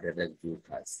चाहिँ हार्ट अट्याक जिउ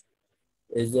खास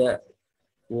एज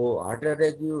वो हार्ट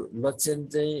अट्याक लक्षण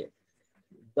चाहिँ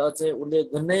द चाहिँ उले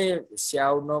गन्नै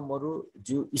स्याउन मरु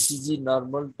जिउ इसीजी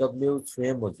नर्मल डब्ल्यू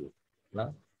छुए मजु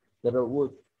ल तर वो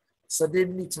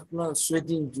सडनली छक्न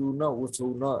स्वेटिङ जु न वो छु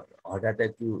न हार्ट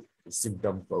अट्याक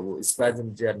सिम्पटम को वो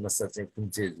स्पाजम चाहिँ नसा चाहिँ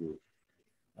कुन्चे जु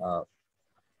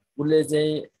उले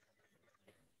चाहिँ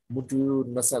मुटु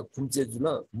नसा कुन्चे जुल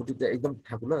मुटु त एकदम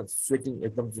ठाकुल स्वेटिङ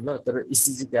एकदम जुल तर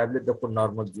इसीजी क्याबले डक्को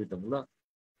नर्मल जु दंगल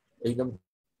एकदम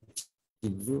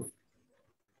जु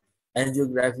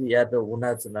एन्जियोग्राफी या त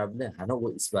उना चुनावले हानो वो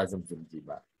स्पाजम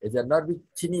जुन्जीमा एजा नर्भिक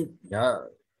थिनी या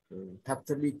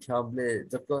थाप्थली ख्याबले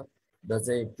जक्क द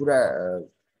चाहिँ पुरा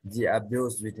जी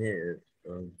अभ्योस बिथे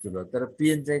जुल तर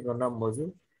पिएन चाहिँ गर्न मजु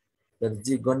तर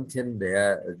जी गन्थेन भया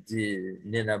जी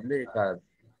नेनाबले का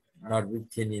नर्भिक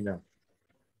थिनी न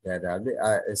त्याराले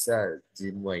ऐसा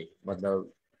जी मई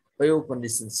मतलब कयो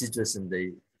कन्डिसन सिचुएसन दे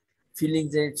फिलिङ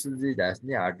चाहिँ सुल्जी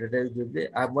धास्ने हार्ट अट्याक जुले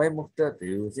आ मय मुक्त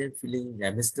थियो चाहिँ फिलिङ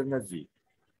ह्यामस्टर न जुई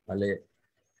अले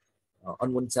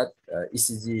अनुसार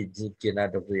इसीजी जी केना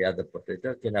डक्टर याद पटे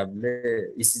त केनाले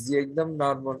इसीजी एकदम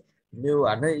नर्मल न्यू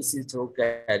हाने इसी छौ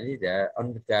क्यारी द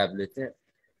अनकाबले चाहिँ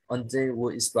अन चाहिँ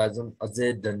वो स्पाजम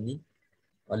अझै दन्नी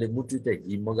अले मुटु त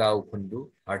हिमगाउ खण्डु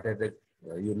हार्ट अट्याक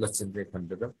यो लक्षण चाहिँ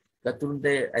खण्डु त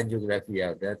तुरुन्तै एन्जियोग्राफी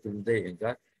आउँदा तुरुन्तै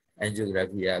एका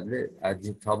एन्जियोग्राफी आले आज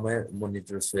थमै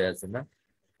मोनिटर सोया छैन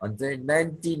अनि चाहिँ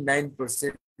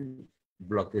 99%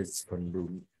 ब्लकेज खण्डु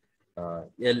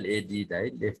एलएडी दाइ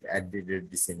लेफ्ट एन्टेरियर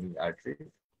डिसेन्डिङ आर्टरी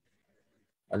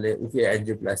अले उके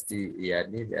एन्जियोप्लास्टी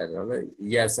यानी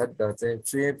या सट चाहिँ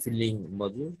छुए फिलिङ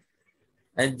मजु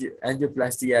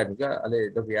एन्जियोप्लास्टी यानुका अले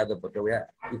दब याद पटोया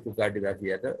इकोकार्डियोग्राफी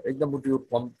या त एकदम मुटु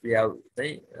पम्प या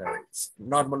चाहिँ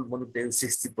नर्मल मनुते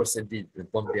 60%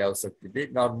 पम्प या सक्तिले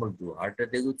नर्मल दु हार्ट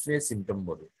अट्याक छुए सिम्पटम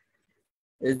बरु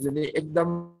एजुनी एकदम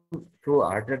ठो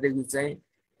हार्ट अट्याक चाहिँ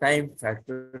टाइम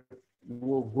फ्याक्टर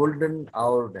वो गोल्डन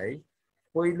आवर है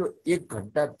पहिलो 1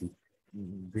 घण्टा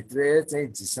भित्र चाहिँ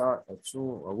झिसा छु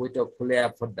वेट खुल्या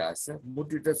फड्डास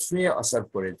मुटु त छुए असर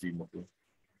परे जी मुटु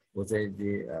वो चाहिँ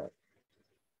जी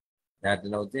याद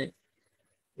नहुँदै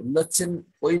लक्षण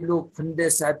पहिलो खण्डे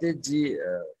साथै जी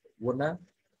वना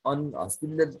on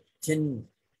hospital thin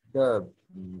the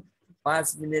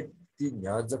 5 minute दिन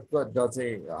हजक द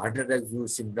चाहिँ हार्ट अट्याक जु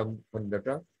सिम्पटम खण्ड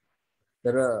त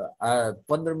तर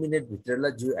 15 मिनेट भित्रला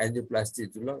जु एन्जियोप्लास्टी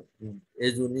जुल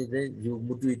एजुनी चाहिँ जु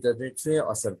मुटु त चाहिँ छुए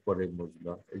असर परे मुजुल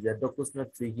एजा डकुस्न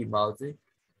ट्रिकी माउ चाहिँ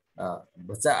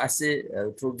बच्चा आसे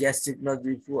थ्रु ग्यास्ट्रिक न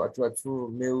जुइफु अथवा थ्रु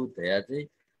मेउ तया चाहिँ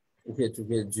उखे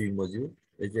चुके जुई मजु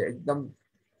एजे एकदम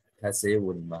खासै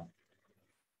वनमा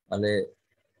अले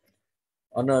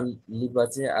अन लिबा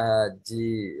चाहिँ जी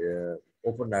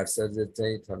ओपन हार्ट सर्जरी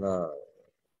चाहिँ थन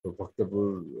भक्तपुर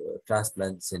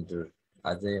ट्रान्सप्लान्ट सेन्टर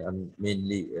अझै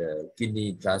मेनली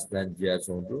किडनी ट्रान्सप्लान्ट जिया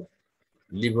छौँ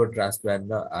लिभर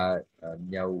ट्रान्सप्लान्ट न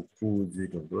न्याउ फु जुइ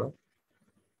ढुङ्गो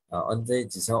अनि चाहिँ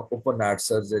झिसा ओपन हार्ट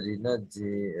सर्जरी न जी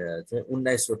चाहिँ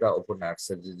 19 वटा ओपन हार्ट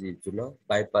सर्जरी जुल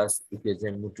बाइपास उके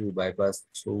चाहिँ मुटु बाइपास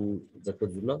छौ जको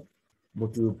जुल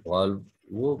मुटु भल्भ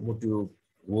वो मुटु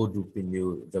वो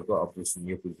डुपिन्यो जको अपरेसन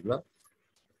यो जुल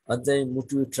अनि चाहिँ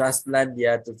मुटु ट्रान्सप्लान्ट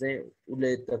या त चाहिँ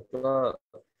उले तक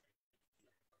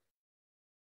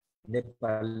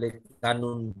नेपालले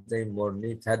कानुन चाहिँ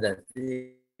मर्ने छादा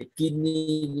किडनी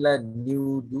ला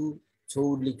न्युदु छौ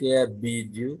लिके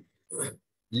बिजु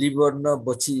लिभर न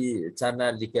बची चाना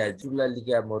लिका जुला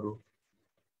लिका मरु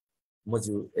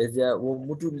मजु एजा वो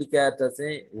मुटु लिका त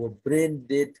चाहिँ वो ब्रेन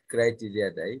डेथ क्राइटेरिया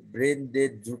दाइ ब्रेन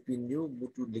डेथ जुपिन्यु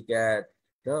मुटु लिका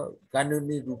त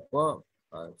कानुनी रूपमा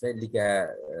चाहिँ लिका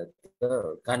त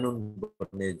कानुन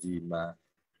बन्ने जीमा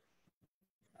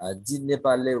जी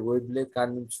नेपालले वेबले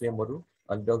कानुन छुएमहरु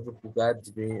अनि डाक्टर पुकार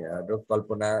जी डाक्टर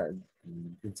कल्पना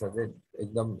जुन चाहिँ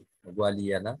एकदम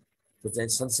ग्वालियाना तो चाहिँ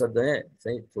संसद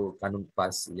चाहिँ तो कानुन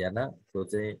पास याना तो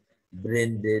चाहिँ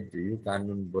ब्रेन डेड यो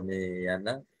कानुन बने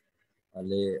याना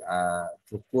अले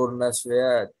तो कोरोना सोया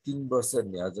 3 वर्ष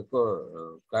नि अझको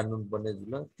कानुन बने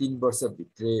जुल 3 वर्ष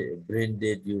भित्र ब्रेन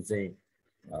डेड यो चाहिँ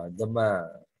जम्मा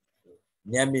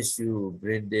न्यामिसु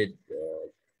ब्रेन डेड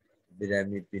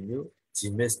बिरामी पिन्यु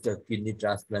छिमेस्ट किडनी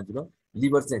ट्रान्सप्लान्ट जुल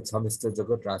लिभर चाहिँ छमेस्ट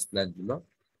जको ट्रान्सप्लान्ट जुल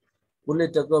उसले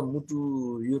टक्क मुटु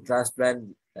यो ट्रान्सप्लान्ट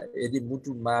यदि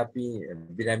मुटु मापी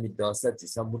बिरामी दशा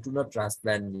चिसा मुटु न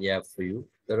ट्रान्सप्लान्ट या फयो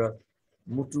तर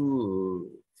मुटु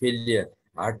फेलियर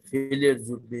हार्ट फेलियर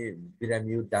जुट्ने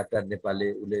बिरामी यो डाक्टर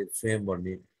नेपालले उसले स्वयं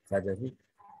भन्ने साझा नि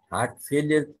हार्ट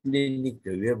फेलियर क्लिनिक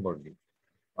ढेउ भन्ने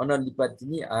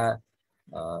अनलिपातिनी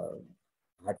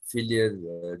हार्ट फेलियर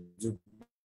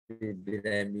जुट्ने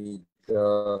बिरामी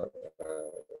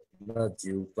न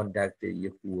जिउ कन्ट्याक्ट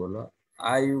यो होला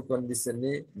आयु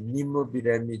कन्डिसनले निम्न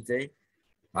बिरामी चाहिँ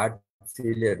हार्ट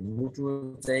फेलियर मुटु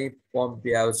चाहिँ पम्प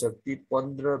आवश्यकता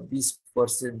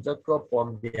 15-20% जक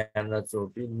पम्प याना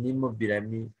चोपी निम्न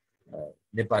बिरामी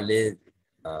नेपालले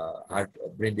हार्ट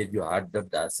ब्रेन डेड यो heart the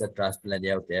transplant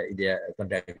yeah इडिया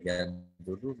contact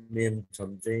याना मेन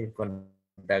छम चाहिँ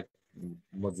कन्ट्याक्ट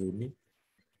मजुनी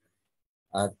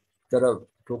तर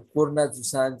कोरोना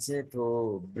जुसान चाहिँ तो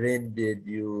ब्रेन डेड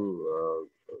यो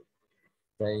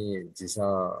चाहिँ जिसा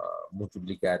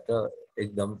मुटुलिका त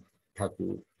एकदम ठाकु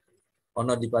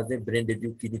अनलिपा चाहिँ ब्रेन डेड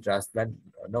यो किडनी ट्रान्सप्लान्ट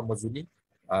न मजुनी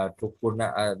तो कोरोना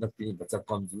न किडनी बच्चा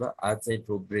कम जुल आज चाहिँ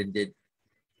तो ब्रेन डेड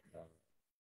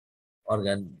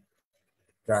अर्गन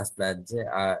ट्रान्सप्लान्ट चाहिँ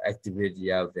एक्टिभेट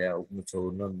या त्यहाँ उक्नु छौ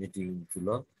न मिटिङ जुल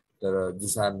तर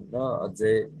जुसान न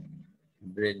अझै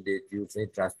ब्रेन डेड यो चाहिँ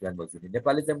ट्रान्सप्लान्ट मजुनी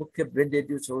नेपालले चाहिँ मुख्य ब्रेन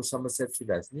डेड यो छौ समस्या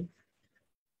छुटास्नी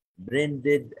ब्रेन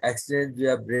डेड एक्सिडेन्ट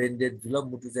या ब्रेन डेड जुल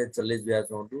मुटु चाहिँ चले जुया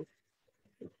छौँ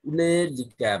उले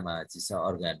लिकामा चिसा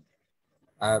अर्गन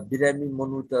बिरामी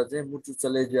मनु त चाहिँ मुटु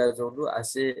चले जुया छौँ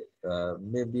आसे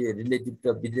मेबी रिलेटिभ त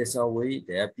विदेश वही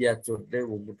ध्या पिया चोटले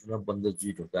वो मुटु न बन्द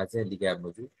जुइ ढोका चाहिँ लिका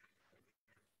मजु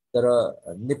तर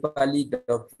नेपाली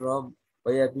डाक्टर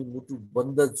पयापि मुटु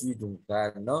बन्द जुइ ढोका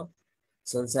न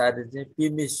संसार चाहिँ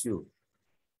पिमेस्यु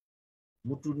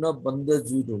मुटु न बन्द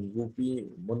जुइ ढुङ्गु पि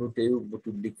मनुटेउ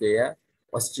मुटु लिकया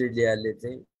अस्ट्रेलियाले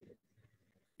चाहिँ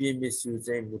पिएमएसयु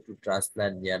चाहिँ मुटु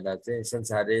ट्रान्सप्लान्ट याना चाहिँ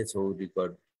संसारै छौ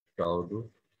रिकर्ड टाउडु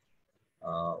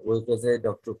उको चाहिँ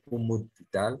डाक्टर कुमुद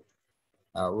भिटाल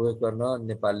उको न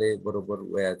नेपालले बरोबर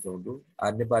वया चौडु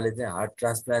नेपालले चाहिँ हार्ट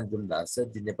ट्रान्सप्लान्ट जुन लाग्छ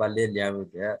दि नेपालले ल्याउ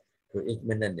त्यहाँ तो 1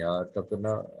 महिना न्या तक न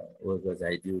उको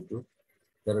जाइदिउ दु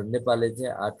तर नेपालले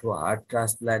चाहिँ आठो हार्ट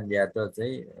ट्रान्सप्लान्ट या त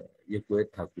चाहिँ यो कोही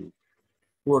थाकु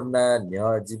कोरोना न्या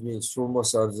जिमी सोमो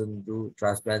सर्जन दु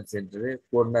ट्रान्सप्लान्ट सेन्टर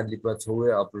कोरोना लिपा छौए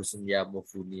अपरेसन या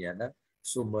मफुनी याना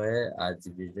सोमय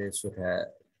आजिबी चाहिँ सोठा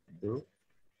दु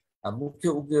मुख्य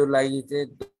उकेको लागि चाहिँ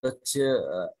दक्ष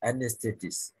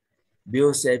एनेस्थेटिस्ट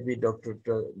बेहोस्यापी डाक्टर त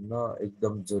न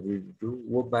एकदम जरुरी दु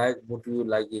वो बाहेक मुटु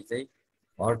लागि चाहिँ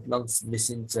हार्ट लङ्स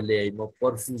मेसिन चले आइ म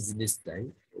पर्फ्युजनिस्ट है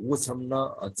वो छम्न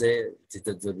अझै जित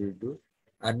जरुरी दु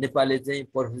नेपालले चाहिँ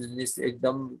पर्फ्युजनिस्ट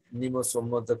एकदम निमो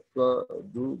सम्मतक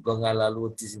दु गंगालालु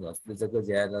टिचिङ हस्पिटल जक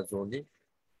ज्याना चोने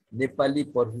नेपाली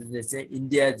पर्फ्युजनिस्ट चाहिँ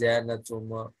इन्डिया ज्याना चोम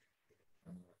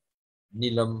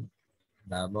निलम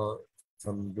नाम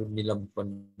समदु निलम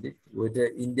पण्डित वो त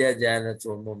इन्डिया ज्याना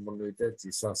चोम मनु त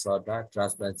जिसा सटा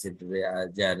ट्रान्सप्लान्ट सेन्टर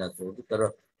ज्याना चोम तर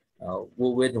वो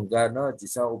वे ढुङ्गा न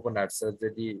जिसा ओपन हार्ट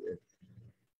सर्जरी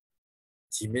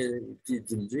छिमे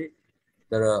जुनजुई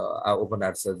तर ओपन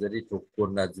हार्ट सर्जरी तो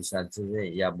कोरोना जुसान चाहिँ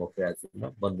या मौका छु न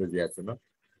बन्द दिया छु न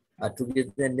ठुके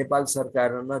चाहिँ नेपाल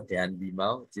सरकार न ध्यान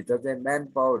दिमाउ जित चाहिँ म्यान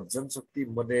पावर जनशक्ति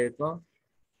मरेको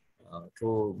तो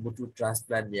मुटु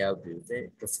ट्रान्सप्लान्ट या भयो चाहिँ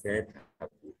कसै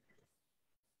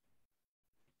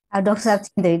डाक्टर साहब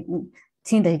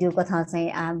छिन्दै त्यो कथा चाहिँ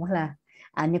मलाई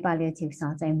नेपाली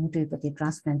चिकित्सा चाहिँ मुटुपति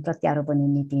ट्रान्सप्लान्ट प्रत्यारोपण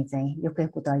नीति चाहिँ योकै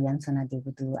कुता यान्सना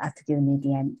दिएको त्यो आर्थिक नीति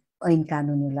ऐन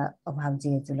कानुनीला अभाव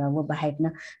जे जुल वो बाहेक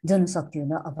न जनशक्ति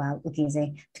न अभाव उके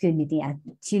चाहिँ त्यो नीति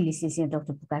चिलिसी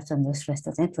डाक्टर पुकार चन्द्र श्रेष्ठ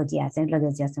चाहिँ थोजी चाहिँ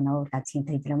लगेज जाचन औरका छिन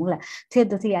थैदिला मुला थे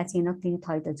दोथि आछि न तिन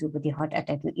थै त जुपति हार्ट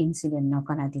अट्याक इन्सिडेन्ट न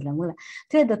कना दिला मुला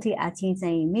थे दोथि आछि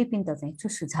चाहिँ मेपिन त चाहिँ छु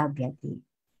सुझाव ब्याति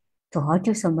तो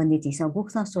हट्यो सम्बन्धी चिसो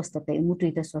बुक्स स्वस्थ पे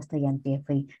मुटु त स्वस्थ यान पे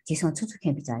फै चिसो छु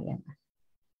खे विचार यान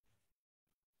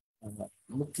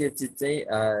मुख्य चिज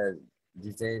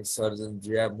चाहिँ सर्जन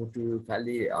जुया मुटु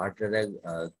खाली हार्ट अट्याक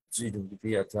जुइ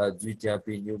ढुङ्गुपी अथवा जुइ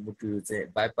ट्यापी यो मुटु चाहिँ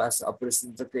बाइपास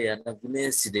अपरेसन जक यान कुनै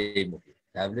सिधै मुटु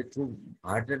हामीले ठु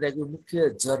हार्ट अट्याकको मुख्य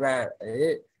जरा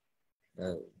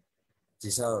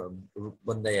जिसा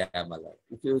बन्दै आमाला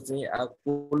उके चाहिँ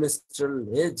कोलेस्ट्रोल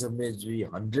हे जमे जुइ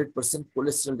 100%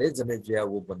 कोलेस्ट्रोल हे जमे जुया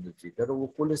वो बन्द जुइ तर वो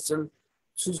कोलेस्ट्रोल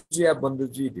सुजुया बन्द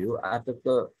जुइ दियो आतक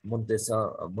मन्तेसा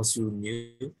मसुनी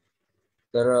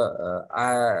तर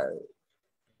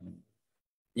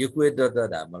यो कोही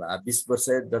दर्दा हामीलाई 20 वर्ष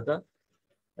दर्दा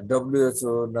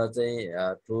WHO न चाहिँ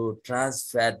तो ट्रान्स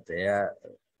फ्याट या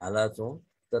हाला छौँ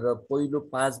तर पहिलो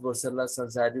 5 वर्षलाई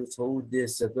संसारी छौ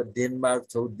देशको डेनमार्क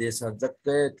छौ देश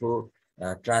जक्कै ठो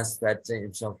ट्रान्स फ्याट चाहिँ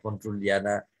इन्सम कन्ट्रोल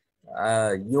याना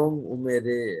यङ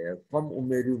उमेरे कम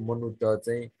उमेरी मनुष्य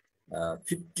चाहिँ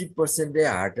 50%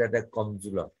 हार्ट एट्याक कम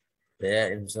जुल भया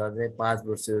इन्सा चाहिँ 5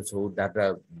 वर्ष छौ डाटा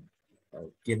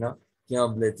किन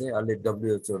क्याम्पले चाहिँ अलि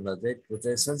WHO न चाहिँ त्यो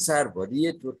चाहिँ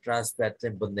संसारभरि त्यो ट्रान्सफ्याट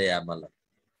चाहिँ बन्दै आमाला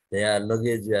त्यहाँ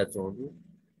लगेज या चौधु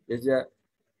त्यसमा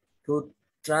त्यो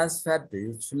ट्रान्सफ्याट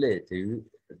भयो छुले थियो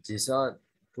जिस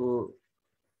त्यो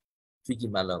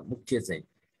फिकीमाला मुख्य चाहिँ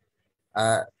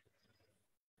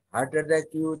हार्ट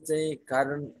एट्याक यो चाहिँ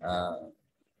कारण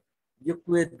यो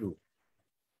कुवेटु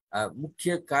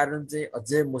मुख्य कारण चाहिँ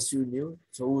अझै मस्युन्यो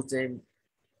छौ चाहिँ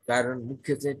कारण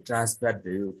मुख्य चाहिँ ट्रान्सफ्याट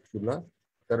भयो ठुल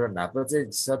तर नाप्रो चाहिँ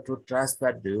जिस त्यो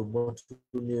ट्रान्सफ्याट भयो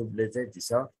मस्युन्योले चाहिँ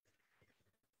जिस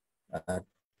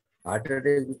हार्ट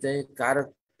एट्याक चाहिँ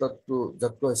कारक तत्व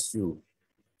जक्क स्यु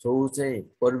छौ चाहिँ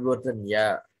परिवर्तन या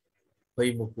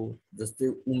खैमुखु जस्तै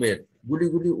उमेर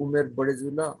गुली उमेर बढे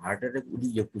जुन हार्ट एट्याक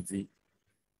उली यकुजी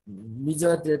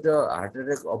मिजर त हार्ट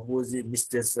एट्याक अपोजी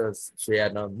मिस्टेस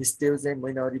सोयान मिस्टेव चाहिँ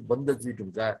महिनावरी बन्द जुइ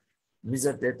ढुङ्गा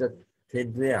मिजर त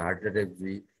थेन्वे हार्ट एट्याक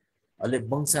जुइ अहिले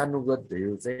वंशानुगत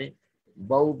भयो चाहिँ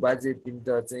बाउ बाजे पिण्ड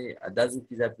चाहिँ दाजु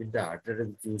किरा पिण्ड हार्ट एट्याक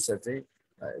जुस चाहिँ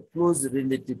क्लोज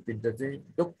रिलेटिभ पिण्ड चाहिँ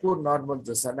डक्को नर्मल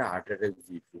जसा नै हार्ट एट्याक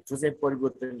जुइको जो चाहिँ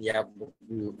परिवर्तन या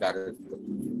कारण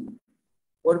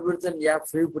परिवर्तन या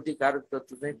फेउपट्टि कारक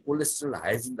तत्व चाहिँ कोलेस्ट्रोल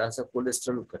हाई जुन छ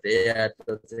कोलेस्ट्रोल घटेया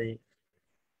त चाहिँ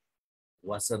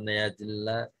वासन नयाँ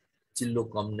जिल्ला चिल्लो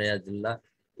कम नयाँ जिल्ला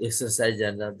एक्सरसाइज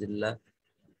जाना जिल्ला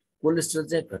कोलेस्ट्रोल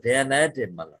चाहिँ घटेया नयाँ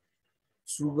टेममाला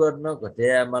सुगर न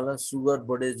घटेया माला सुगर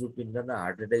बढे जो पिण्ड न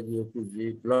हार्ट एट्याक यो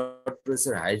कुजी ब्लड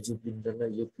प्रेसर हाई जो पिण्ड न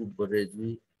यो कु बढे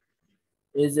जुई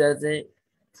एजा चाहिँ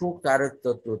ठो कारक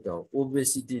तत्व त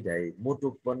ओबेसिटी धाइ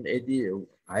मोटोपन यदि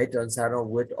हाइट अनुसार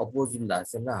वेट अपोज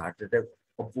लाग्छ न हार्ट एट्याक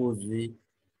अपोज हुई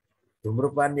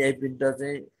धुम्रपान यही पिण्ड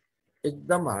चाहिँ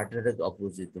एकदम हार्ट एट्याक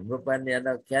अपोजिट धुम्रपान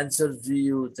याना क्यान्सर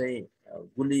जुइयो चाहिँ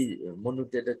गुली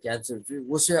मनुटेट क्यान्सर जुइ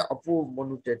वसे अपो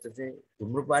मनुटेट चाहिँ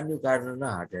धुम्रपान कारण न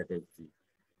हार्ट एट्याक जुइ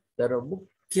तर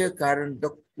मुख्य कारण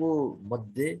डक्को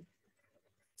मध्ये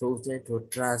तो चाहिँ त्यो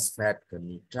ट्रान्सफ्याट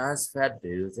गर्ने ट्रान्सफ्याट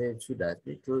भयो चाहिँ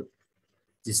छुडाति त्यो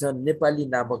जिसा नेपाली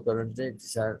नामकरण चाहिँ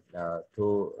जिसा त्यो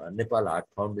नेपाल हार्ट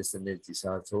फाउन्डेसनले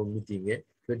जिसा छौ मिटिङे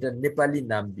त्यो नेपाली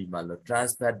नाम बिमालो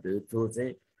ट्रान्सफ्याट भयो त्यो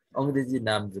चाहिँ अंग्रेजी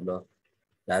नाम जुल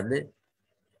हामीले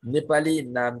नेपाली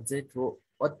नाम चाहिँ त्यो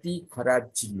अति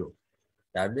खराब चिल्लो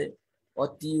हामीले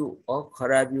अति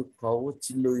अखराबी खाउ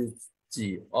चिल्लो ची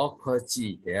अखची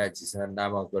या जिसा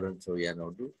नामकरण छौ या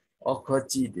नौडु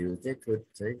अखची दियो चाहिँ त्यो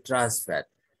चाहिँ ट्रान्सफ्याट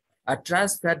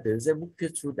ट्रान्सफ्याट दियो चाहिँ मुख्य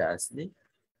छुट आस्ने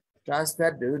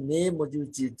ट्रान्सफ्याट दियो ने मजु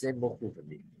चीज चाहिँ मकु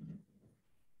भन्ने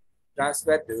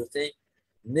ट्रान्सफ्याट दियो चाहिँ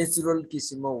नेचुरल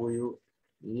किसिममा उयो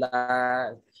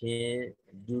ला खे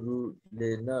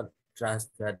दुरुले न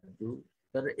ट्रान्सफ्याट दु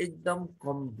तर एकदम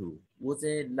कम दु वो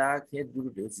चाहिँ ला खे दुरु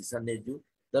दियो जिसा ने दु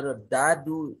तर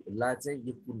दादु ला चाहिँ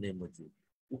यो कुने मजु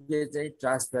उके चाहिँ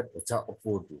ट्रान्सफ्याट भन्छ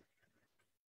अपोर्ड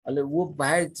अहिले वो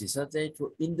बाहेक जिसा चाहिँ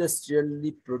त्यो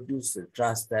इन्डस्ट्रियली प्रोड्युस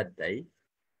ट्रान्सफ्याट दाइ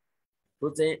त्यो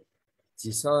चाहिँ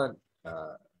जिसा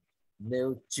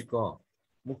नेउ चिक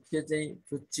मुख्य चाहिँ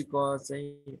त्यो चिक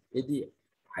चाहिँ यदि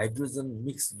हाइड्रोजन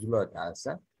मिक्स जुल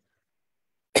थाहा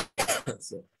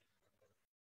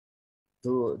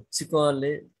त्यो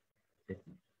चिकले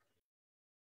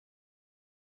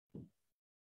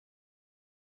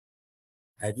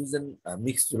हाइड्रोजन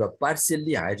मिक्स जुल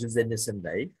पार्शियली हाइड्रोजनेसन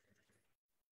दाइ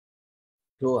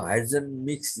तो हाइड्रोजन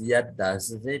मिक्स याद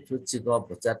दास चाहिँ त्यो चिक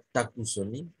भचा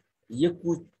टाकुसोनी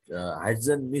यकु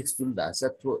हाइड्रोजन मिक्स जुल दास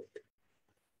त्यो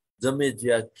जमे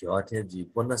ज्या ख्याथे जी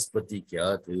वनस्पति ख्या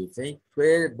थियो चाहिँ थ्वे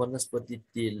वनस्पति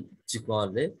तेल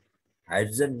चिकले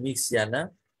हाइड्रोजन मिक्स याना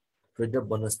थ्वे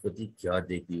वनस्पति ख्या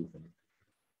देखियो पनि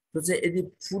तो चाहिँ यदि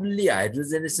फुल्ली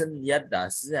हाइड्रोजनेसन याद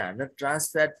दास चाहिँ हाना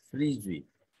ट्रान्सफ्याट फ्री जुई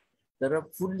तर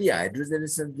फुल्ली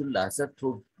हाइड्रोजनेसन जुल दास थो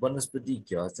वनस्पति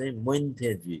ख्या चाहिँ मैन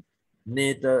थे जुई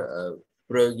ने त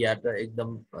प्रयोग या त एकदम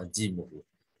जिमो हो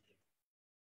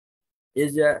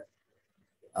एजा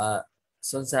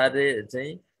संसारे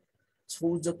चाहिँ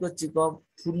छौजको चिक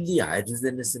फुल्ली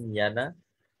हाइड्रोजनेसन याना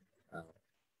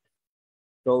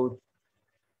तो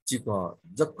चिक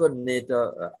जक्क ने त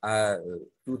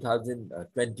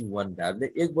 2021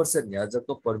 धाबले एक वर्ष न्या जक्क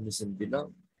परमिशन दिल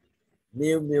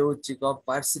मेउ चिक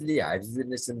पार्शियली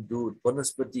हाइड्रोजनेसन दु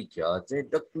वनस्पति ख्या चाहिँ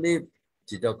डक्ले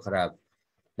छिट खराब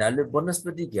धाले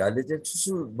वनस्पति घ्याले चाहिँ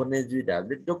छुसु बने जुइ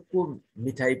धाले डक्को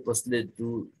मिठाई पसले दु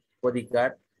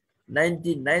परिकार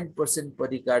 99%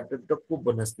 परिकार त डक्को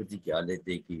वनस्पति घ्याले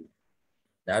देखि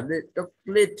धाले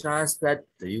डक्ले ट्रान्सफ्याट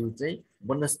थियो चाहिँ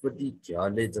वनस्पति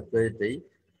घ्याले जक्कै चाहिँ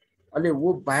अहिले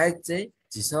वो बाहेक चाहिँ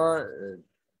जिसा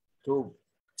तो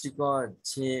चिकन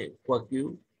छे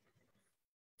क्वाक्यू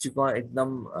चिकन एकदम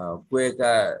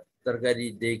कुएका तरकारी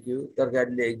देखियो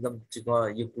तरकारीले एकदम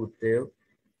चिकन यो कुट्यो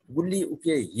गुली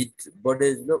उके हिट बढे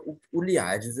उली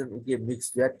हाइड्रोजन उके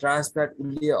मिक्स भए ट्रान्सफॅट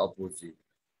उली अपोजिट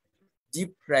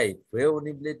डीप फ्राई भयो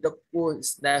उनीले डक्को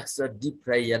स्नैक्स र डीप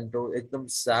फ्राई यान्टो एकदम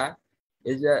सा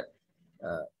एजा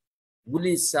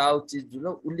गुली साउ चीज जुन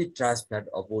उली ट्रान्सफॅट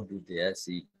अपोजिट दिया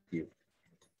सिक्यो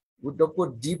वो डक्को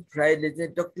डीप फ्राई ले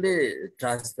चाहिँ डक्ले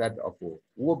ट्रान्सफॅट अपो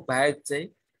वो बाहेक चाहिँ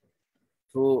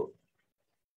तो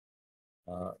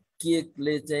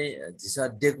केकले चाहिँ जिसा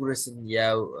डेकोरेसन या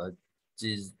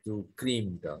चीज तो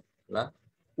क्रीम त ल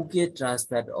उके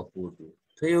ट्रान्सफॅट अपोजिट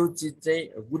थयो चीज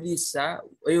चाहिँ गुली सा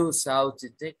यो साउ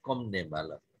चीज चाहिँ कम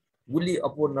नेमाला गुली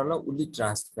अपो नल उली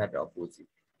ट्रान्सफॅट अपोजिट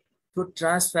तो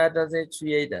ट्रान्सफॅट चाहिँ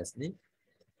छुयै दास्नी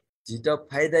जित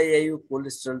फाइदा यायु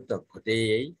कोलेस्ट्रोल त घटे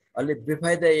यही अले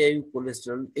बेफाइदा यायु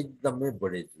कोलेस्ट्रोल एकदमै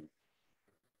बढे छु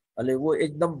अले वो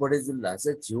एकदम बढे जुल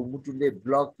छ जिउ मुटुले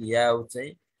ब्लक याउ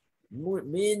चाहिँ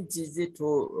मेन चीज तो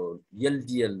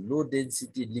एलडीएल लो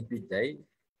डेंसिटी लिपिड है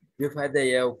बेफाइदा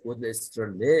याउ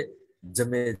कोलेस्ट्रोल ले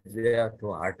जमे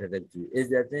तो हार्ट अटैक जु ए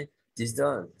जाते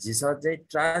जिसा चाहिँ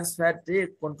ट्रान्सफॅट रे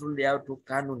कंट्रोल याउ तो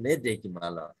कानुन ने देखि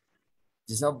माला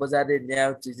जिसा बजारे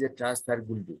न्याउ चीज ट्रान्सफॅट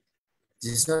गुल्दु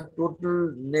जिसा टोटल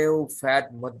नेउ फ्याट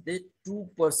मध्ये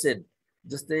 2%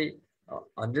 जस्तै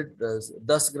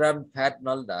 10 ग्राम फ्याट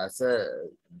नल दास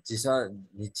जिसा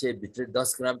नीचे भित्र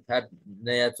 10 ग्राम फ्याट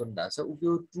नया चुन दास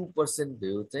उको 2%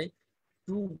 भयो चाहिँ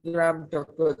 2 ग्राम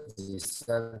टक्क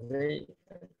जिसा चाहिँ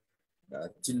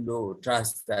चिल्लो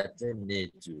ट्रान्सफॅट चाहिँ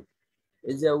नेचु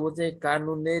एजा वो चाहिँ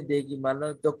कानुनले देखि मान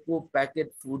जको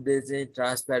प्याकेट फुड चाहिँ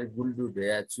ट्रान्सफॅट गुल्दु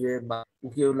भया छुए मा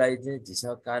उकेलाई चाहिँ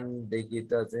जिसा कान देखि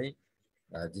त चाहिँ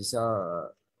जिसा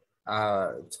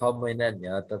 6 महिना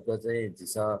न्या तक चाहिँ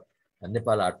जिसा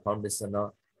नेपाल हार्ट फाउन्डेसन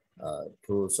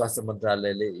तो स्वास्थ्य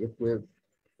मन्त्रालयले एक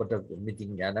पटक मिटिङ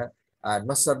गाना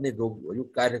नसर्ने रोग यो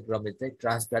कार्यक्रम चाहिँ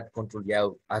ट्रान्सफॅट कन्ट्रोल या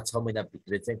 6 महिना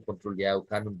भित्र चाहिँ कन्ट्रोल या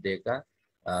कानुन दिएका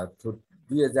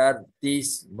 2023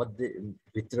 मध्ये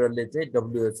भित्रले चाहिँ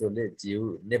WHO ले जिउ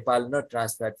नेपाल न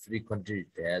ट्रान्सफॅट फ्री कन्ट्री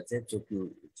चाहिँ चोक्यो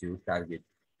जिउ टार्गेट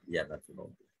याना चुनाउ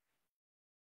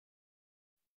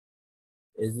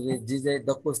एजले जिजे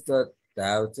दकोस्त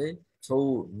दाउ चाहिँ छौ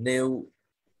नेउ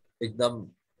एकदम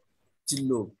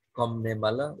चिल्लो कम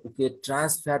नेमाला उके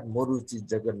ट्रान्सफॅट मरु चीज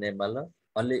जगह नेमाला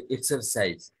अले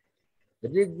एक्सरसाइज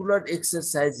रेगुलर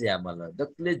एक्सरसाइज यामाला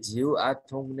दक्ले जिउ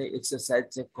आथोंगने एक्सरसाइज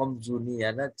चाहिँ कम जुनी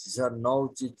याना जिसा नौ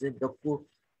चीज चाहिँ दक्को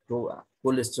तो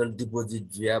कोलेस्ट्रोल डिपोजिट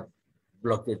जुया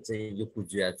ब्लकेज चाहिँ यो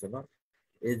कुजुया छ न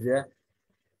एजा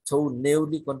छौ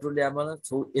नेउली कन्ट्रोल यामाला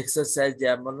छौ एक्सरसाइज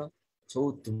यामाला छौ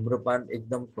धूम्रपान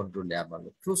एकदम कन्ट्रोल यामाला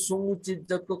तो सोंगु चीज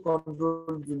जको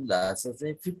कन्ट्रोल जुला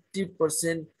चाहिँ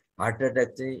 50% हार्ट अटैक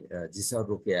चाहिँ जिसा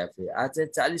रोके आफे आ चाहिँ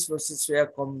 40 वर्ष से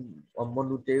कम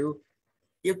मनुटेउ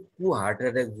एक को हार्ट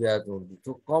अटैक जुया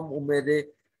तो कम उमेरे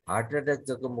हार्ट अटैक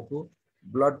जको मको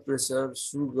blood pressure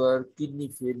sugar kidney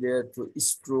failure तो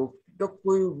स्ट्रोक तो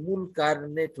कोई मूल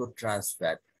कारण ने तो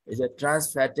trans fat is a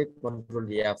ट्रान्सफॅटिक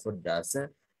control yeah for दास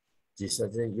जिसा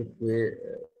चाहिँ यो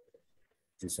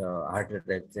जिसा हार्ट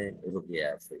अटैक चाहिँ रोके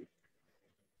आफे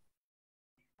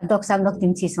डक्साम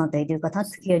लक्तिम छि सधैँ त्यो कथा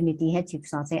क्लियर नीति है चिप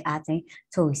चाहिँ आ चाहिँ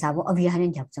छौ हिसाब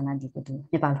अभियान झ्याप्चना दिएको थियो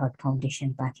नेपाल हार्ट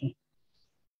फाउन्डेसन पाखे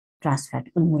ट्रान्सफॅट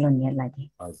उन्मूलन लागि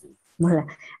हजुर मलाई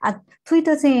आ थुइ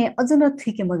त चाहिँ अझ न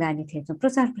थुइके मगानी थिए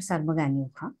प्रचार प्रसार मगानी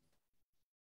ख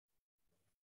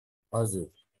हजुर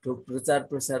तो प्रचार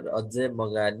प्रसार अझै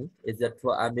मगानी एजा ठो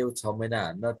आमेउ 6 महिना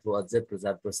हान्न ठो अझै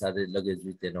प्रचार प्रसार लगे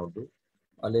जुतेनौदु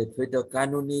अले थोइ त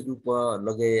कानुनी रूप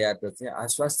लगे या त चाहिँ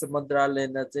स्वास्थ्य मन्त्रालय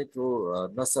न चाहिँ ठो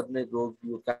नसर्ने रोग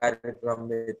यो कार्यक्रम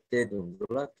ते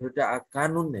हुँदुला थोइ त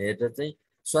कानुन हेरेर चाहिँ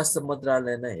स्वास्थ्य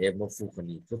मन्त्रालय न हेर्म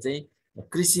फुकनी तो चाहिँ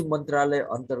कृषि मन्त्रालय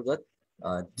अन्तर्गत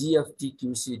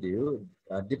DFTQC दियो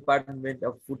department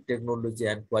of food technology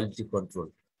and quality control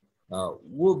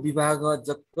वो विभाग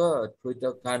जक्क थोइ त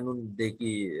कानुन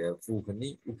देखि फुकनी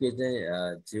उके चाहिँ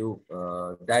जिउ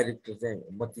डाइरेक्टर चाहिँ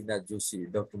मतिना जोशी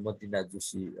डाक्टर मतिना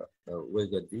जोशी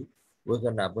वेगति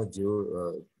वेगन आप जिउ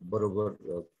बरोबर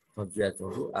खजुया छौ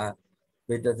आ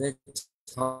थोइ त चाहिँ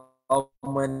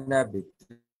 6 महिना भित्र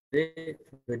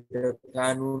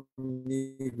कानुनी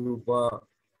रूप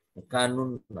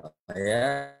कानुन या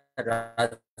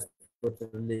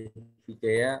राजपत्रले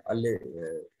पिकया अले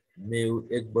मेउ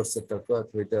 1 वर्ष तक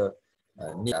थोइ त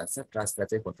नियास ट्रान्सफर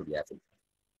चाहिँ कन्ट्रोल या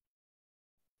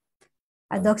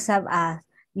अध्यक्ष साहब आ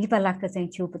लिपा लाक्क चाहिँ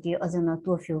छेउपति अझ न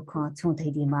तोफ्यो ख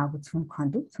छुँथैदी मागु छु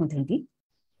खन्दु छुँथैदी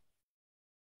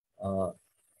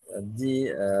जी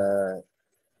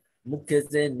मुख्य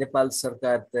चाहिँ नेपाल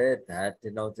सरकार चाहिँ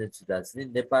ढाँटेनौ चाहिँ छुदाछनी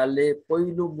नेपालले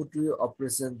पहिलो मुटु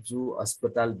अपरेसन जो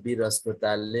अस्पताल वीर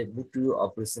अस्पतालले मुटु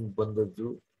अपरेसन बन्द जो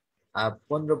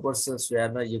 15 वर्ष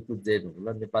सुयान यकु जेन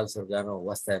होला नेपाल सरकार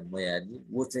वास्ता मयानी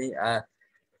वो चाहिँ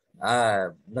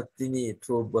नक्तिनी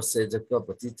थ्रो वर्ष जक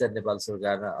पचिचा नेपाल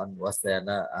सरकार अन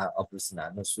वास्ता अपरेसन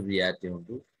हान सुरुयाते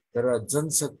हुँदु तर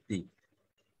जनशक्ति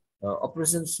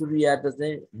अपरेसन सुरुयात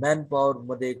चाहिँ म्यान पावर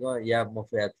मध्येको या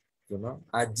मफियात जुन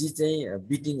आजी चाहिँ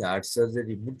बिटिङ हार्ट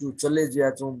सर्जरी मुटु चले जिया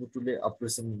चौ मुटुले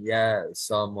अपरेसन या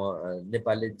सम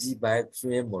नेपालले जी बाहेक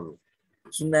स्वयंहरु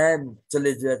सुनाय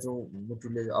चले जिया चौ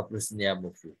मुटुले अपरेसन या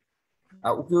मुफु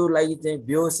उको लागि चाहिँ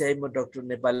व्यवसायमा डाक्टर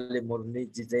नेपालले मर्ने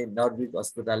जी चाहिँ नर्विक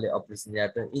अस्पतालले अपरेसन या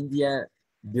त इन्डिया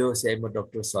व्यवसायमा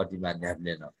डाक्टर सटी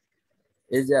मान्याले न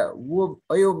एजा वो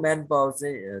अयो म्यान पावर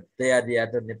चाहिँ तयारी या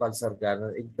त नेपाल सरकार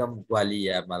एकदम ग्वाली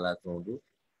या माला चौदु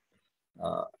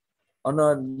अन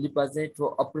लिपा चाहिँ ठो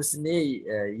अपरेसन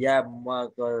या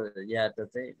या त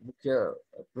चाहिँ मुख्य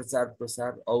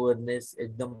प्रचार अवेरनेस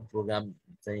एकदम प्रोग्राम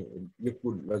चाहिँ यो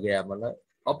कुल लगाया मलाई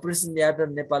अपरेसन या त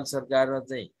नेपाल सरकार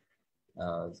चाहिँ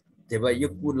देवा यो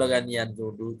कुल लगानी या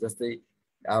जोडु जस्तै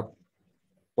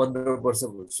 15 वर्ष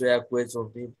सोया कोए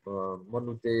चौथी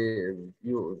मनुते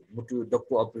यो मुटु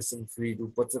डक्को अपरेसन फ्री दु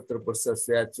 75 वर्ष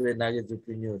सोया चोए नागे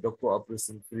जुपिन्यो डक्को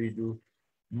अपरेसन फ्री दु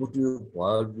मुटु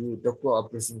भल्भु डक्को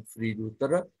अपरेसन फ्री दु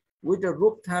तर उइट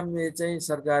रोकथाम चाहिँ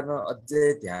सरकार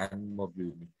अझै ध्यान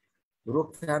मबिउनी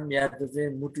रोकथाम या त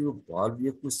चाहिँ मुटु भल्भ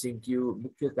यकु सिंक्यु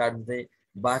मुख्य कारण चाहिँ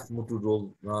बाथ मुटु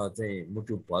रोग चाहिँ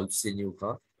मुटु भल्भ सिन्यु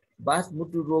ख बाथ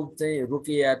मुटु रोग चाहिँ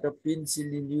रोके या त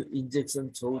पेनिसिलिन इन्जेक्सन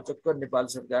छौ चक्क नेपाल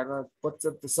सरकार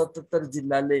 77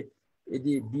 जिल्लाले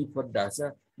यदि बिफड्डा छ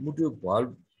मुटु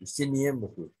भल्भ सिनिए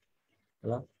मुकु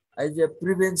ल आज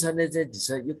प्रिभेन्सन चाहिँ दिस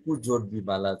यकु जोड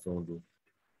बिमाला चौदु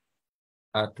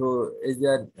आठो एज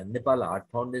नेपाल हार्ट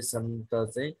फाउन्डेसन त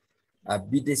चाहिँ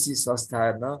विदेशी संस्था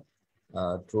न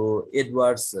तो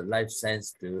एडवर्ड्स लाइफ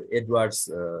साइन्स थियो एडवर्ड्स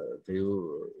थियो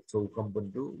छौ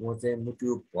कम्पनी वो चाहिँ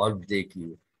मुटु भल्भ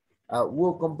देखियो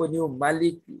वो कंपनी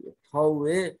मालिक ठाउँ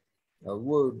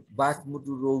वो बाथ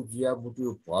मुटु रोग या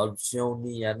मुटु भल्भ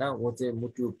स्याउनी या ना वो चाहिँ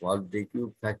मुटु भल्भ देखियो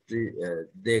फ्याक्ट्री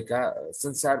देखा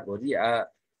संसार भरि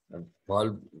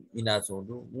भल्भ इना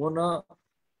चौदु वो न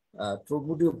तो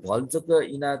मुटु भल्भ जक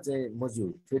इना चाहिँ मजु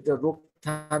फेट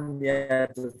रोकथाम या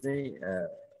चाहिँ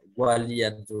ग्वालिया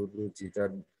जो चित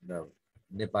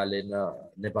नेपालले न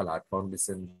नेपाल हार्ट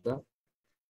फाउन्डेसन त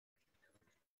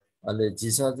अले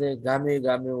जिसा चाहिँ गामे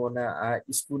वना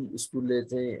स्कुलले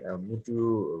चाहिँ मुटु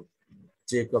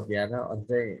चेकअप याना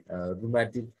अन्त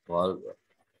रुमेटिक भल्भ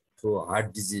तो हार्ट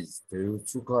डिजिज थियो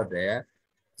सुख दया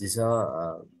जिसा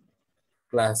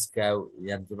क्लास का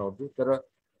यान्तुनौटु तर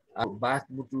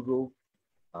बाथ मुटु रोग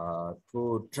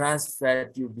तो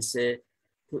ट्रान्सफ्याटिव विषय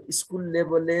तो स्कुल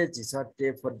लेभलले जिसा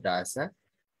टेफर दासा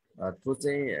तो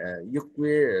चाहिँ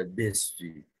युक्वे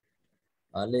बेस्ट्री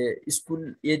अले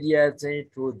स्कुल एरिया चाहिँ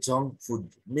तो जंक फूड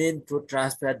मेन तो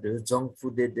ट्रान्सफ्याट junk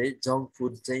food they junk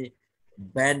food चाहिँ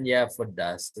ब्यान या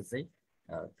फड्डास चाहिँ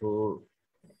तो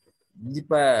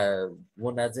लिपा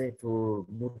वना चाहिँ तो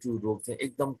मुटु रोग चाहिँ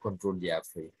एकदम कन्ट्रोल या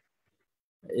फै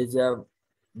एज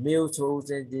मेउ छौ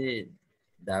चाहिँ जे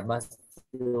धामा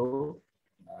हो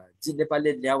जी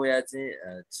नेपालले ल्यावया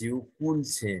चाहिँ जिउ कुल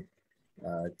छ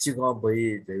चिगा भई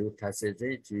त्यो थासे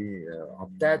चाहिँ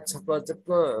हप्ता छक जक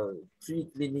फ्री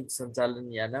क्लिनिक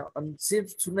सञ्चालन याना अनि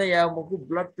सिर्फ छुना या मको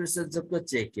ब्लड प्रेसर जक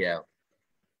चेक या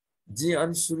जी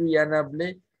अन सुरु यानाले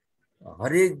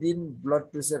हरेक दिन ब्लड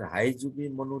प्रेसर हाई जुबी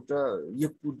मनु त यो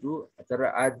कुदु तर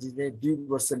आज चाहिँ 2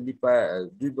 वर्ष लिपा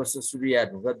 2 वर्ष सुरु या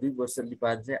ढुगा 2 वर्ष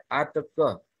लिपा चाहिँ आटक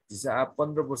जिस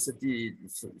 15 वर्ष ती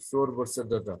 16 वर्ष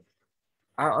the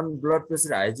on blood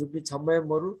pressure high Zupee छम्मै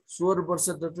मरु 16 वर्ष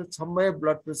त छम्मै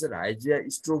ब्लड प्रेसर हाई जिया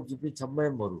स्ट्रोक जुपी छम्मै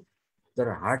मरु तर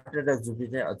हार्ट अट्याक जुपी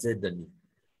चाहिँ अझै दनी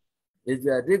एज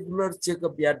रेगुलर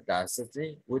चेकअप या ढास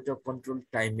चाहिँ वेट अफ कन्ट्रोल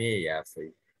टाइमै या फै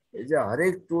एज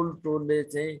हरेक टोलले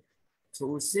चाहिँ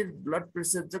छौ सिर्फ ब्लड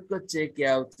प्रेसर जक चेक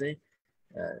या चाहिँ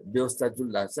व्यवस्था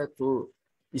जुन लाग्छ तो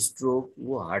स्ट्रोक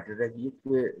वो हार्ट अट्याक यो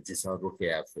कुए जिस रोके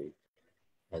या फै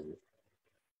हजुर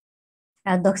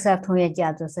दक्सा थोया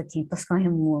ज्यादा सची तस्का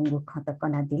हम मुंगु खाता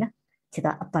कना दिला छिता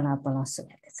अपना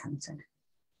सुगाते छन्छ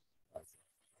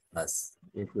बस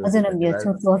अझन यो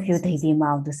छु टोफ्यु धैदी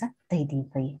माउदु छ धैदी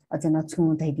भई अझन छु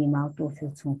धैदी माउ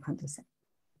टोफ्यु छु खाँदु छ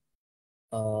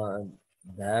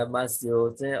धामास्यो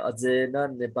चाहिँ अझै न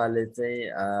नेपालले चाहिँ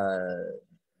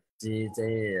जी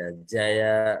चाहिँ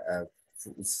ज्याया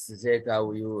सेका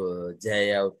उयो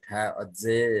ज्याया उठा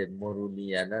अझै मरुनी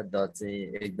याना द चाहिँ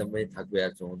एकदमै थाकुया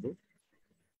चौदु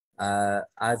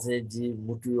आज जी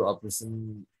मुटु अपरेसन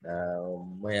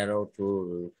मयारो तो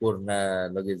कोरोना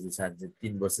लगे जो साँझ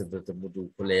 3 वर्ष त मुटु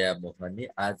खोलेया मखनी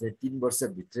आज 3 वर्ष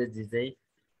भित्र जी चाहिँ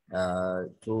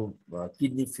तो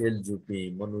किडनी फेल जुपी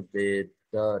मनुते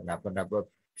त नाप नाप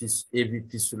एबी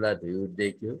फिसुला थियो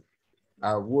देख्यो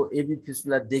वो एबी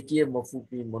फिसुला देखिए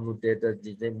मफुपी मनुते त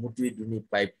जी चाहिँ मुटु दुनी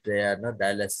पाइप तया न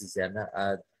डायलिसिस याना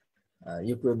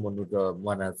यो कोही मनु त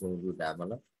मना चाहिँ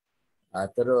धामला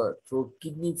तर तो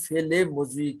किडनी फेले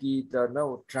मजुई की त न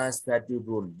ट्रान्स फ्याटी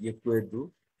रोल यको दु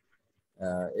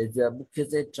एज मुख्य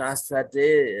चाहिँ ट्रान्स फ्याटे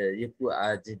यको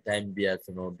आज टाइम बिया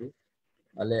छनौदु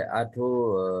अले आठो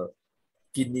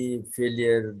किडनी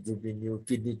फेलियर जुबिन्यू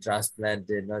किडनी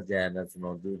ट्रान्सप्लान्ट न जान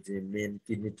छनौदु जे मेन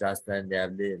किडनी ट्रान्सप्लान्ट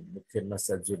याले मुख्य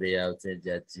नसा जुरेया चाहिँ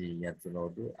ज्याची यहाँ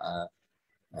छनौदु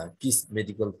किस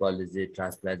मेडिकल कलेज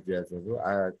ट्रान्सप्लान्ट ज्याचो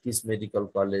किस मेडिकल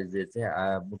कलेज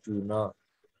चाहिँ मुटु न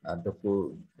दको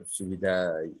सुविधा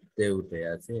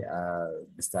देउतया चाहिँ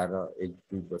बिस्तार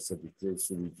 1-2 वर्ष भित्र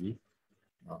सुरुजी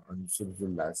अनि सुरु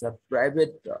लाग्छ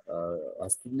प्राइभेट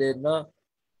हस्पिटलले न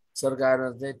सरकार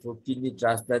चाहिँ थो किडनी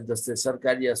ट्रान्सप्लान्ट जस्तै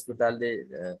सरकारी अस्पतालले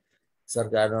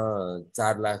सरकार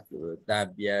 4 लाख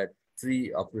दाबिया फ्री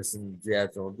अपरेसन ज्या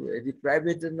चौधु यदि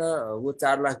प्राइभेट न वो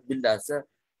 4 लाख बिल लाग्छ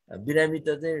बिरामी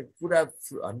त चाहिँ पुरा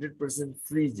 100%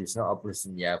 फ्री जिस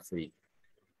अपरेसन या फ्री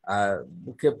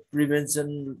मुख्य प्रिभेन्सन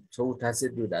छौ ठासे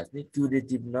दुदास्नी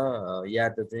क्युरेटिभ न या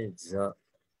त चाहिँ जिस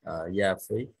या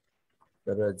फ्री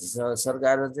तर जिस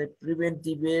सरकार चाहिँ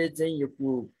प्रिभेन्टिभ चाहिँ यो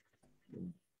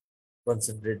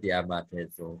कन्सन्ट्रेट या माथे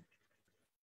छौ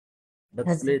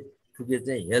नक्ले ठुके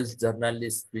चाहिँ हेल्थ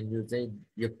जर्नलिस्ट पिन्यु चाहिँ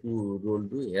यो रोल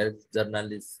दु हेल्थ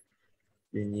जर्नलिस्ट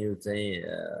पिन्यु चाहिँ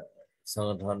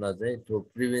संगठन चाहिँ तो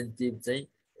प्रिभेन्टिभ चाहिँ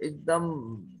एकदम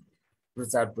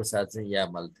प्रचार प्रसार चाहिँ या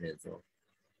माल्थे छौ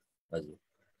हजुर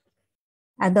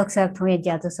अध्यक्ष थोय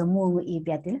ज्याजो समूह इ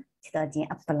ब्यातिल छिता जी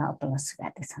अपला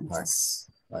सुगाते छन् बस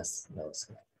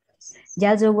नमस्कार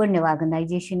ज्याजो वर्ने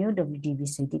अर्गनाइजेसन यो डब्ल्युडीबी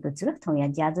सहितको छु थोया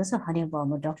ज्याजो स हने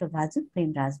बम डाक्टर भाजु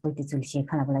प्रेम राज बैद्य जुलसे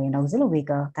खलाबला नउजल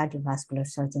वेक कार्डियोभास्कुलर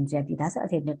सर्जन ज्याति दास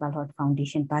अथे नेपाल हार्ट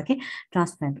फाउन्डेसन पाके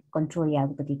ट्रान्सप्लान्ट कन्ट्रोल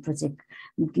यागपति प्रोजेक्ट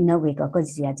नवेक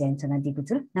कजिया जैनचना दिगु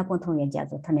छु नपो थोया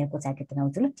ज्याजो थनेको चाके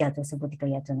नउजल ज्याजो सबोतिक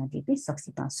याचना दिपि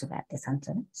सक्सिपा सुगाते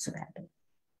छन् सुगाते